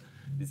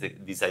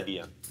this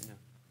idea.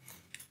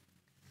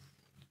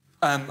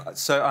 Yeah.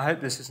 So I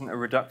hope this isn't a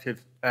reductive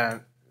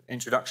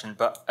introduction,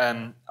 but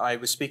I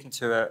was speaking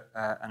to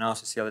an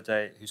artist the other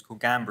day who's called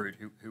Gambrud,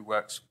 who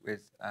works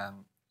with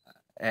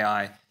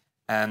AI.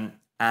 And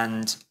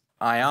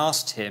I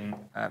asked him,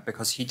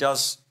 because he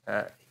does,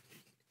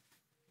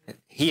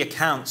 he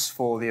accounts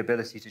for the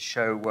ability to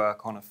show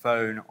work on a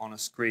phone, on a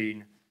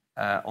screen,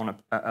 on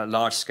a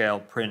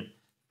large-scale print.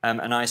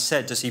 And I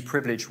said, does he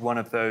privilege one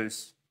of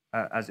those,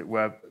 as it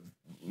were,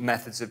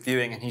 methods of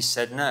viewing? And he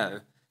said no.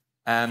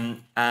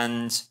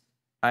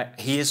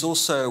 He is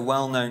also a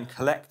well-known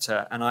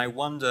collector, and I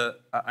wonder,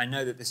 I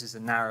know that this is a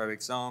narrow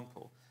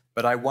example,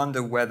 but I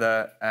wonder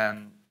whether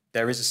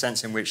there is a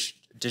sense in which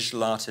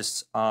digital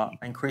artists are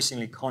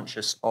increasingly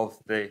conscious of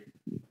the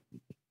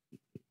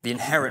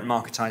inherent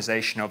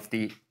marketization of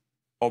the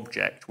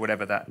object,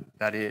 whatever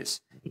that is.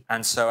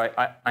 And so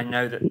I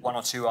know that one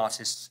or two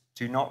artists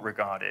do not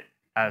regard it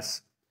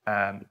as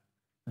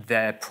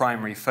their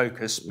primary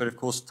focus, but of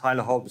course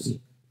Tyler Hobbs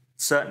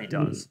certainly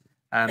does.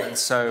 And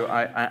so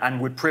and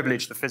would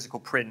privilege the physical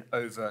print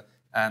over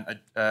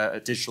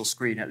a digital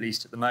screen, at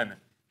least at the moment,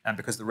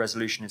 because the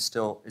resolution is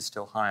still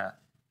higher.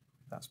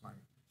 That's my.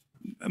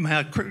 May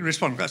I quickly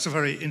respond? That's a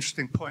very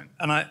interesting point,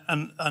 and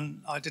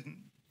I didn't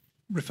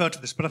refer to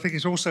this, but I think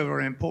it's also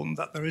very important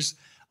that there is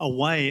a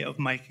way of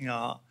making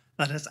art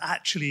that is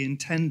actually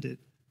intended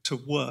to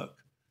work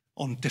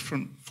on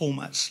different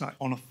formats, like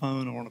on a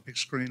phone or on a big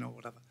screen or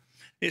whatever.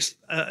 It's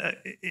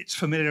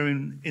familiar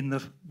in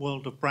the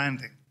world of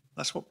branding.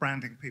 That's what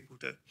branding people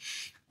do.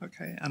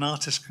 Okay, an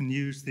artist can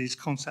use these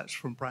concepts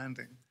from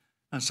branding,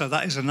 and so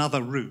that is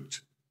another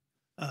route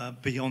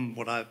beyond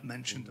what I've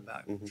mentioned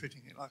about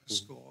treating it like a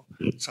score.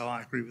 So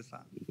I agree with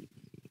that.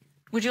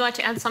 Would you like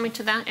to add something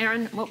to that,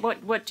 Aaron?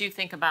 What do you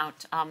think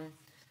about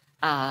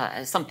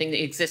something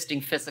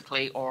existing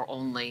physically or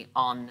only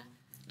on?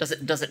 Does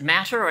it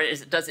matter, or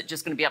does it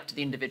just going to be up to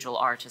the individual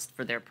artist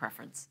for their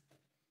preference?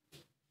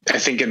 I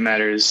think it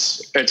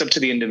matters. It's up to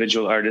the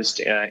individual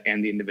artist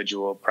and the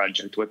individual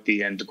project, what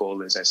the end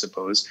goal is, I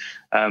suppose.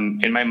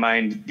 In my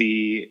mind,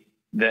 the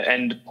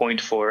end point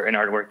for an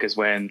artwork is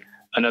when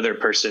another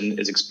person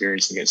is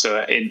experiencing it.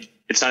 So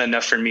it's not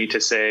enough for me to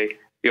say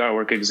the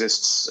artwork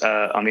exists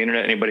on the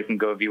internet. Anybody can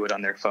go view it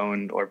on their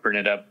phone or print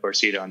it up or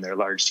see it on their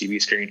large TV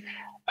screen.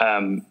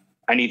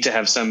 I need to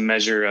have some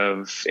measure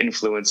of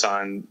influence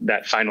on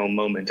that final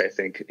moment, I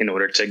think, in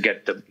order to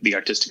get the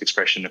artistic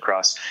expression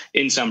across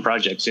in some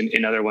projects.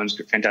 In other ones,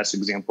 fantastic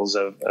examples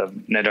of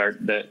net art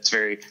that's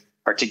very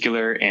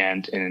particular.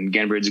 And in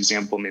Ganbrid's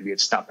example, maybe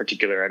it's not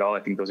particular at all. I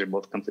think those are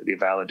both completely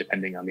valid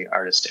depending on the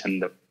artist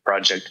and the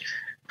project.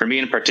 For me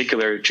in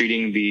particular,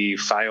 treating the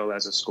file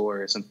as a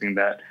score is something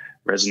that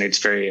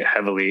resonates very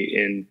heavily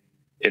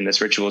in this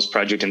Rituals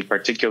project. In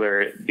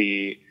particular,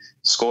 the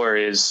score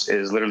is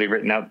literally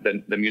written out,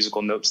 the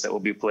musical notes that will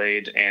be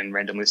played and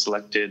randomly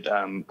selected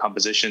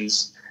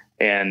compositions,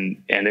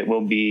 and it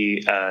will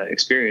be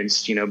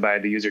experienced, by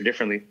the user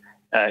differently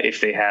if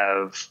they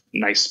have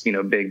nice,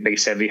 big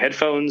bass heavy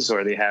headphones,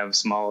 or they have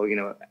small,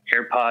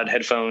 AirPod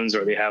headphones,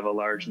 or they have a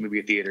large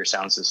movie theater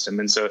sound system.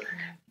 And so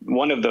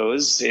one of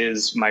those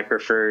is my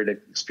preferred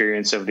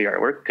experience of the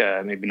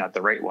artwork, maybe not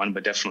the right one,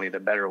 but definitely the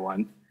better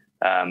one.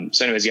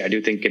 So anyways, yeah, I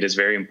do think it is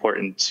very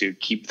important to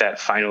keep that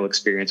final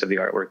experience of the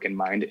artwork in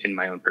mind in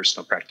my own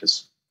personal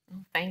practice.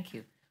 Thank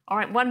you. All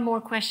right, one more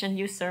question.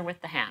 You, sir,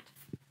 with the hat.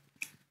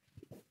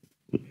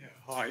 Yeah,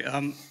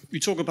 hi. You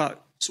talk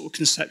about sort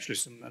of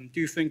conceptualism. Do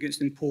you think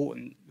it's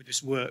important with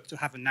this work to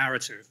have a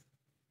narrative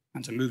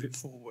and to move it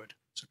forward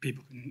so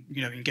people can,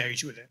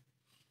 engage with it?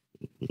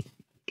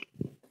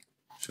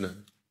 Should I?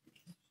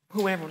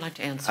 Whoever would like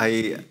to answer.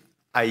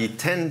 I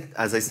tend,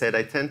 as I said,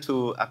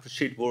 to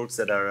appreciate works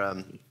that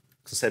are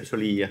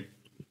conceptually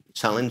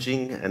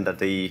challenging and that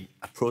they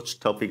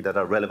approach topics that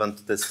are relevant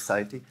to the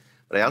society.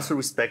 But I also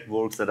respect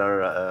works that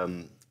are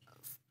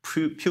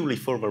purely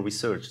formal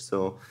research.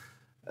 So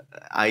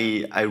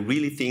I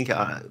really think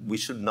we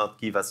should not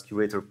give as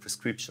curator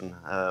prescription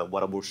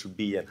what a work should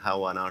be and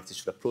how an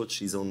artist should approach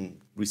his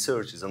own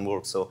research, his own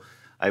work. So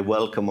I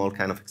welcome all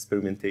kind of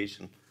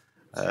experimentation.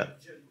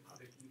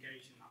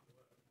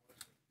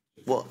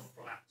 Well,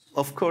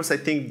 of course, I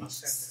think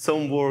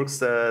some works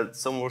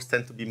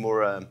tend to be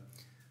more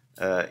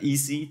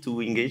easy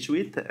to engage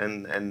with,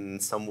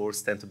 and some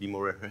works tend to be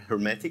more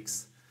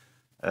hermetics.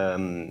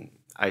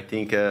 I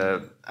think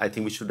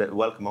we should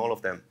welcome all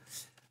of them.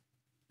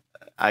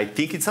 I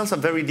think it's also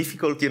very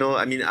difficult,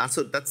 I mean,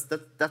 also that's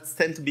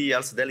tend to be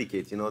also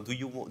delicate,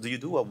 Do you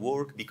do a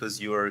work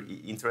because you're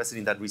interested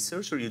in that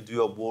research, or you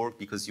do a work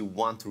because you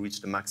want to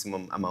reach the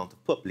maximum amount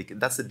of public?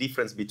 That's the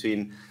difference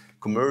between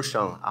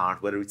commercial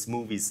art, whether it's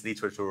movies,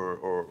 literature,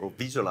 or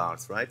visual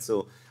arts, right?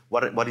 So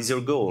what is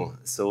your goal?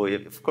 So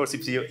of course,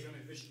 if you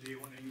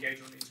want to engage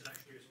on it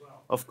intellectually as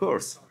well. Of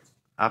course,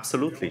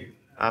 absolutely,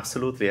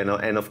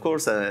 and of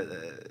course,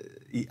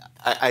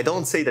 I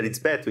don't say that it's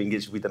bad to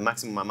engage with the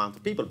maximum amount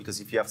of people, because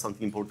if you have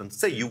something important to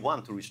say, you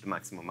want to reach the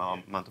maximum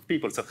amount of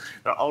people. So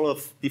there are all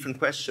of different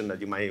questions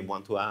that you might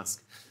want to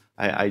ask.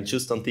 I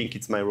just don't think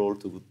it's my role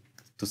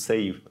to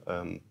say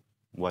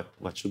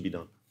what should be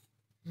done.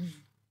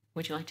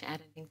 Would you like to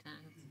add anything to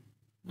that?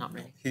 Not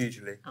really.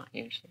 Hugely. Not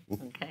hugely.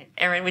 Okay.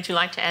 Aaron, would you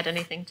like to add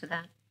anything to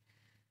that?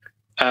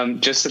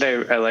 Just that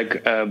I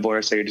like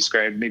Boris, how you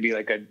described maybe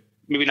like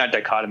maybe not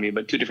dichotomy,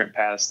 but two different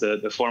paths: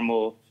 the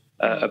formal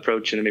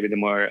approach and then maybe the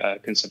more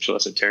conceptual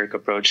esoteric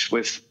approach.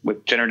 With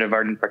generative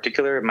art in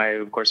particular, my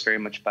of course very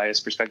much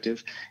biased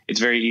perspective, it's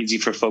very easy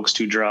for folks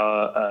to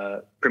draw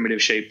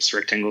primitive shapes,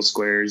 rectangles,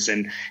 squares,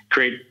 and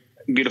create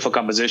beautiful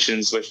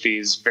compositions with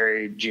these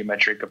very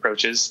geometric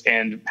approaches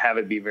and have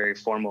it be very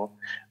formal.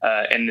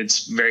 And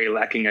it's very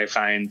lacking, I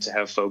find, to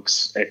have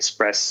folks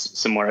express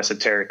some more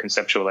esoteric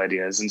conceptual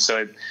ideas. And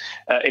so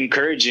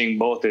encouraging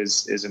both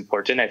is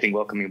important. I think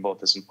welcoming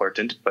both is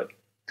important, but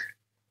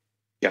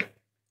yeah.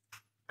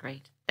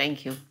 Great,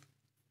 thank you.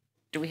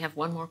 Do we have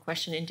one more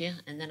question, India?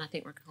 And then I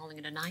think we're calling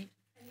it a night.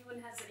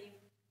 Anyone has any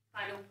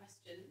final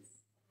questions?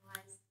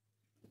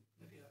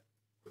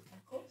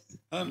 Of course.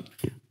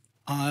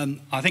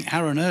 I think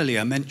Aaron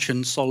earlier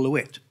mentioned Sol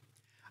LeWitt,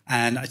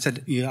 and I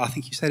said, I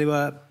think you said it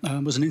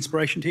was an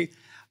inspiration to you.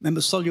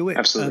 Remember, Sol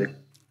LeWitt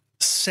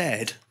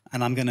said,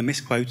 and I'm going to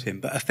misquote him,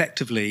 but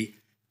effectively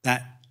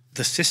that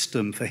the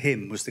system for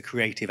him was the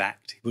creative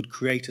act. He would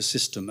create a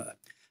system, a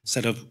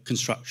set of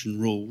construction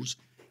rules,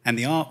 and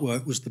the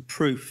artwork was the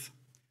proof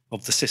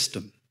of the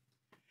system.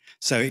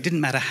 So it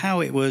didn't matter how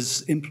it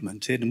was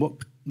implemented and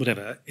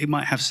whatever, it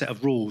might have a set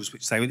of rules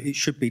which say it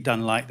should be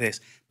done like this,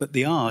 but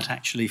the art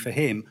actually for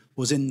him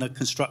was in the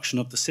construction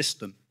of the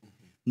system,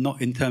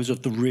 not in terms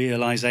of the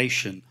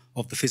realisation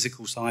of the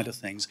physical side of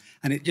things.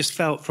 And it just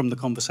felt from the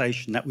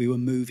conversation that we were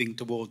moving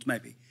towards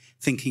maybe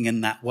thinking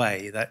in that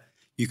way, that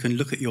you can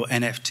look at your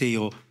NFT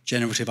or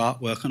generative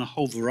artwork on a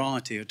whole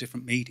variety of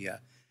different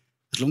media.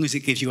 As long as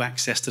it gives you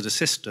access to the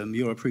system,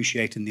 you're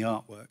appreciating the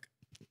artwork.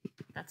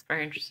 That's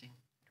very interesting. Do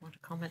you want to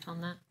comment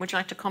on that? Would you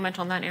like to comment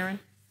on that, Aaron?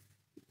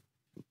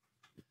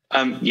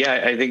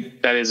 Yeah, I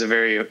think that is a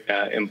very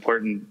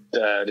important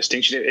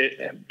distinction.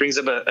 It brings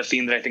up a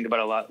theme that I think about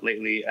a lot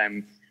lately.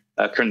 I'm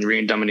currently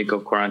reading Domenico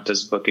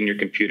Quaranta's book, In Your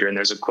Computer, and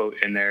there's a quote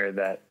in there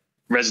that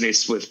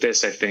resonates with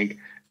this, I think,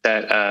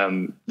 that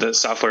the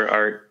software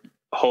art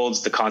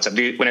holds the concept.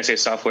 When I say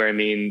software, I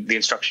mean the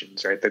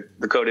instructions, right? The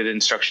coded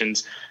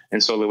instructions. In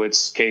Sol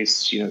LeWitt's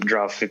case,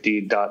 draw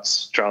 50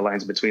 dots, draw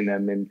lines between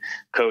them. In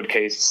code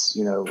case,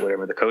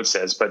 whatever the code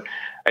says. But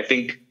I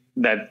think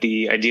that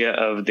the idea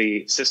of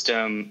the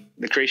system,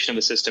 the creation of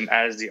the system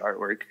as the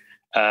artwork,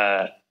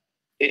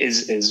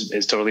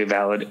 is totally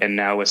valid. And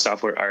now with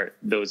software art,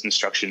 those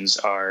instructions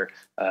are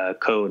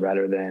code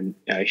rather than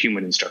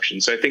human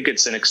instructions. So I think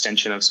it's an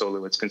extension of Sol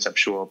LeWitt's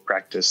conceptual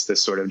practice,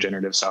 this sort of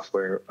generative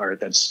software art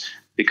that's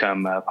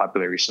become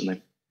popular recently.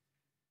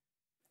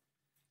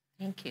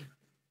 Thank you.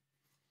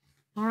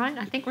 All right,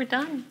 I think we're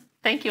done.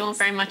 Thank you all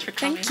very much for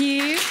coming. Thank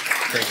you.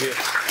 Thank you.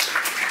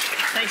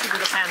 Thank you to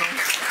the panel.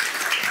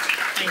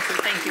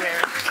 Thank you,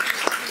 Aaron.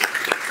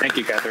 Thank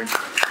you, Catherine.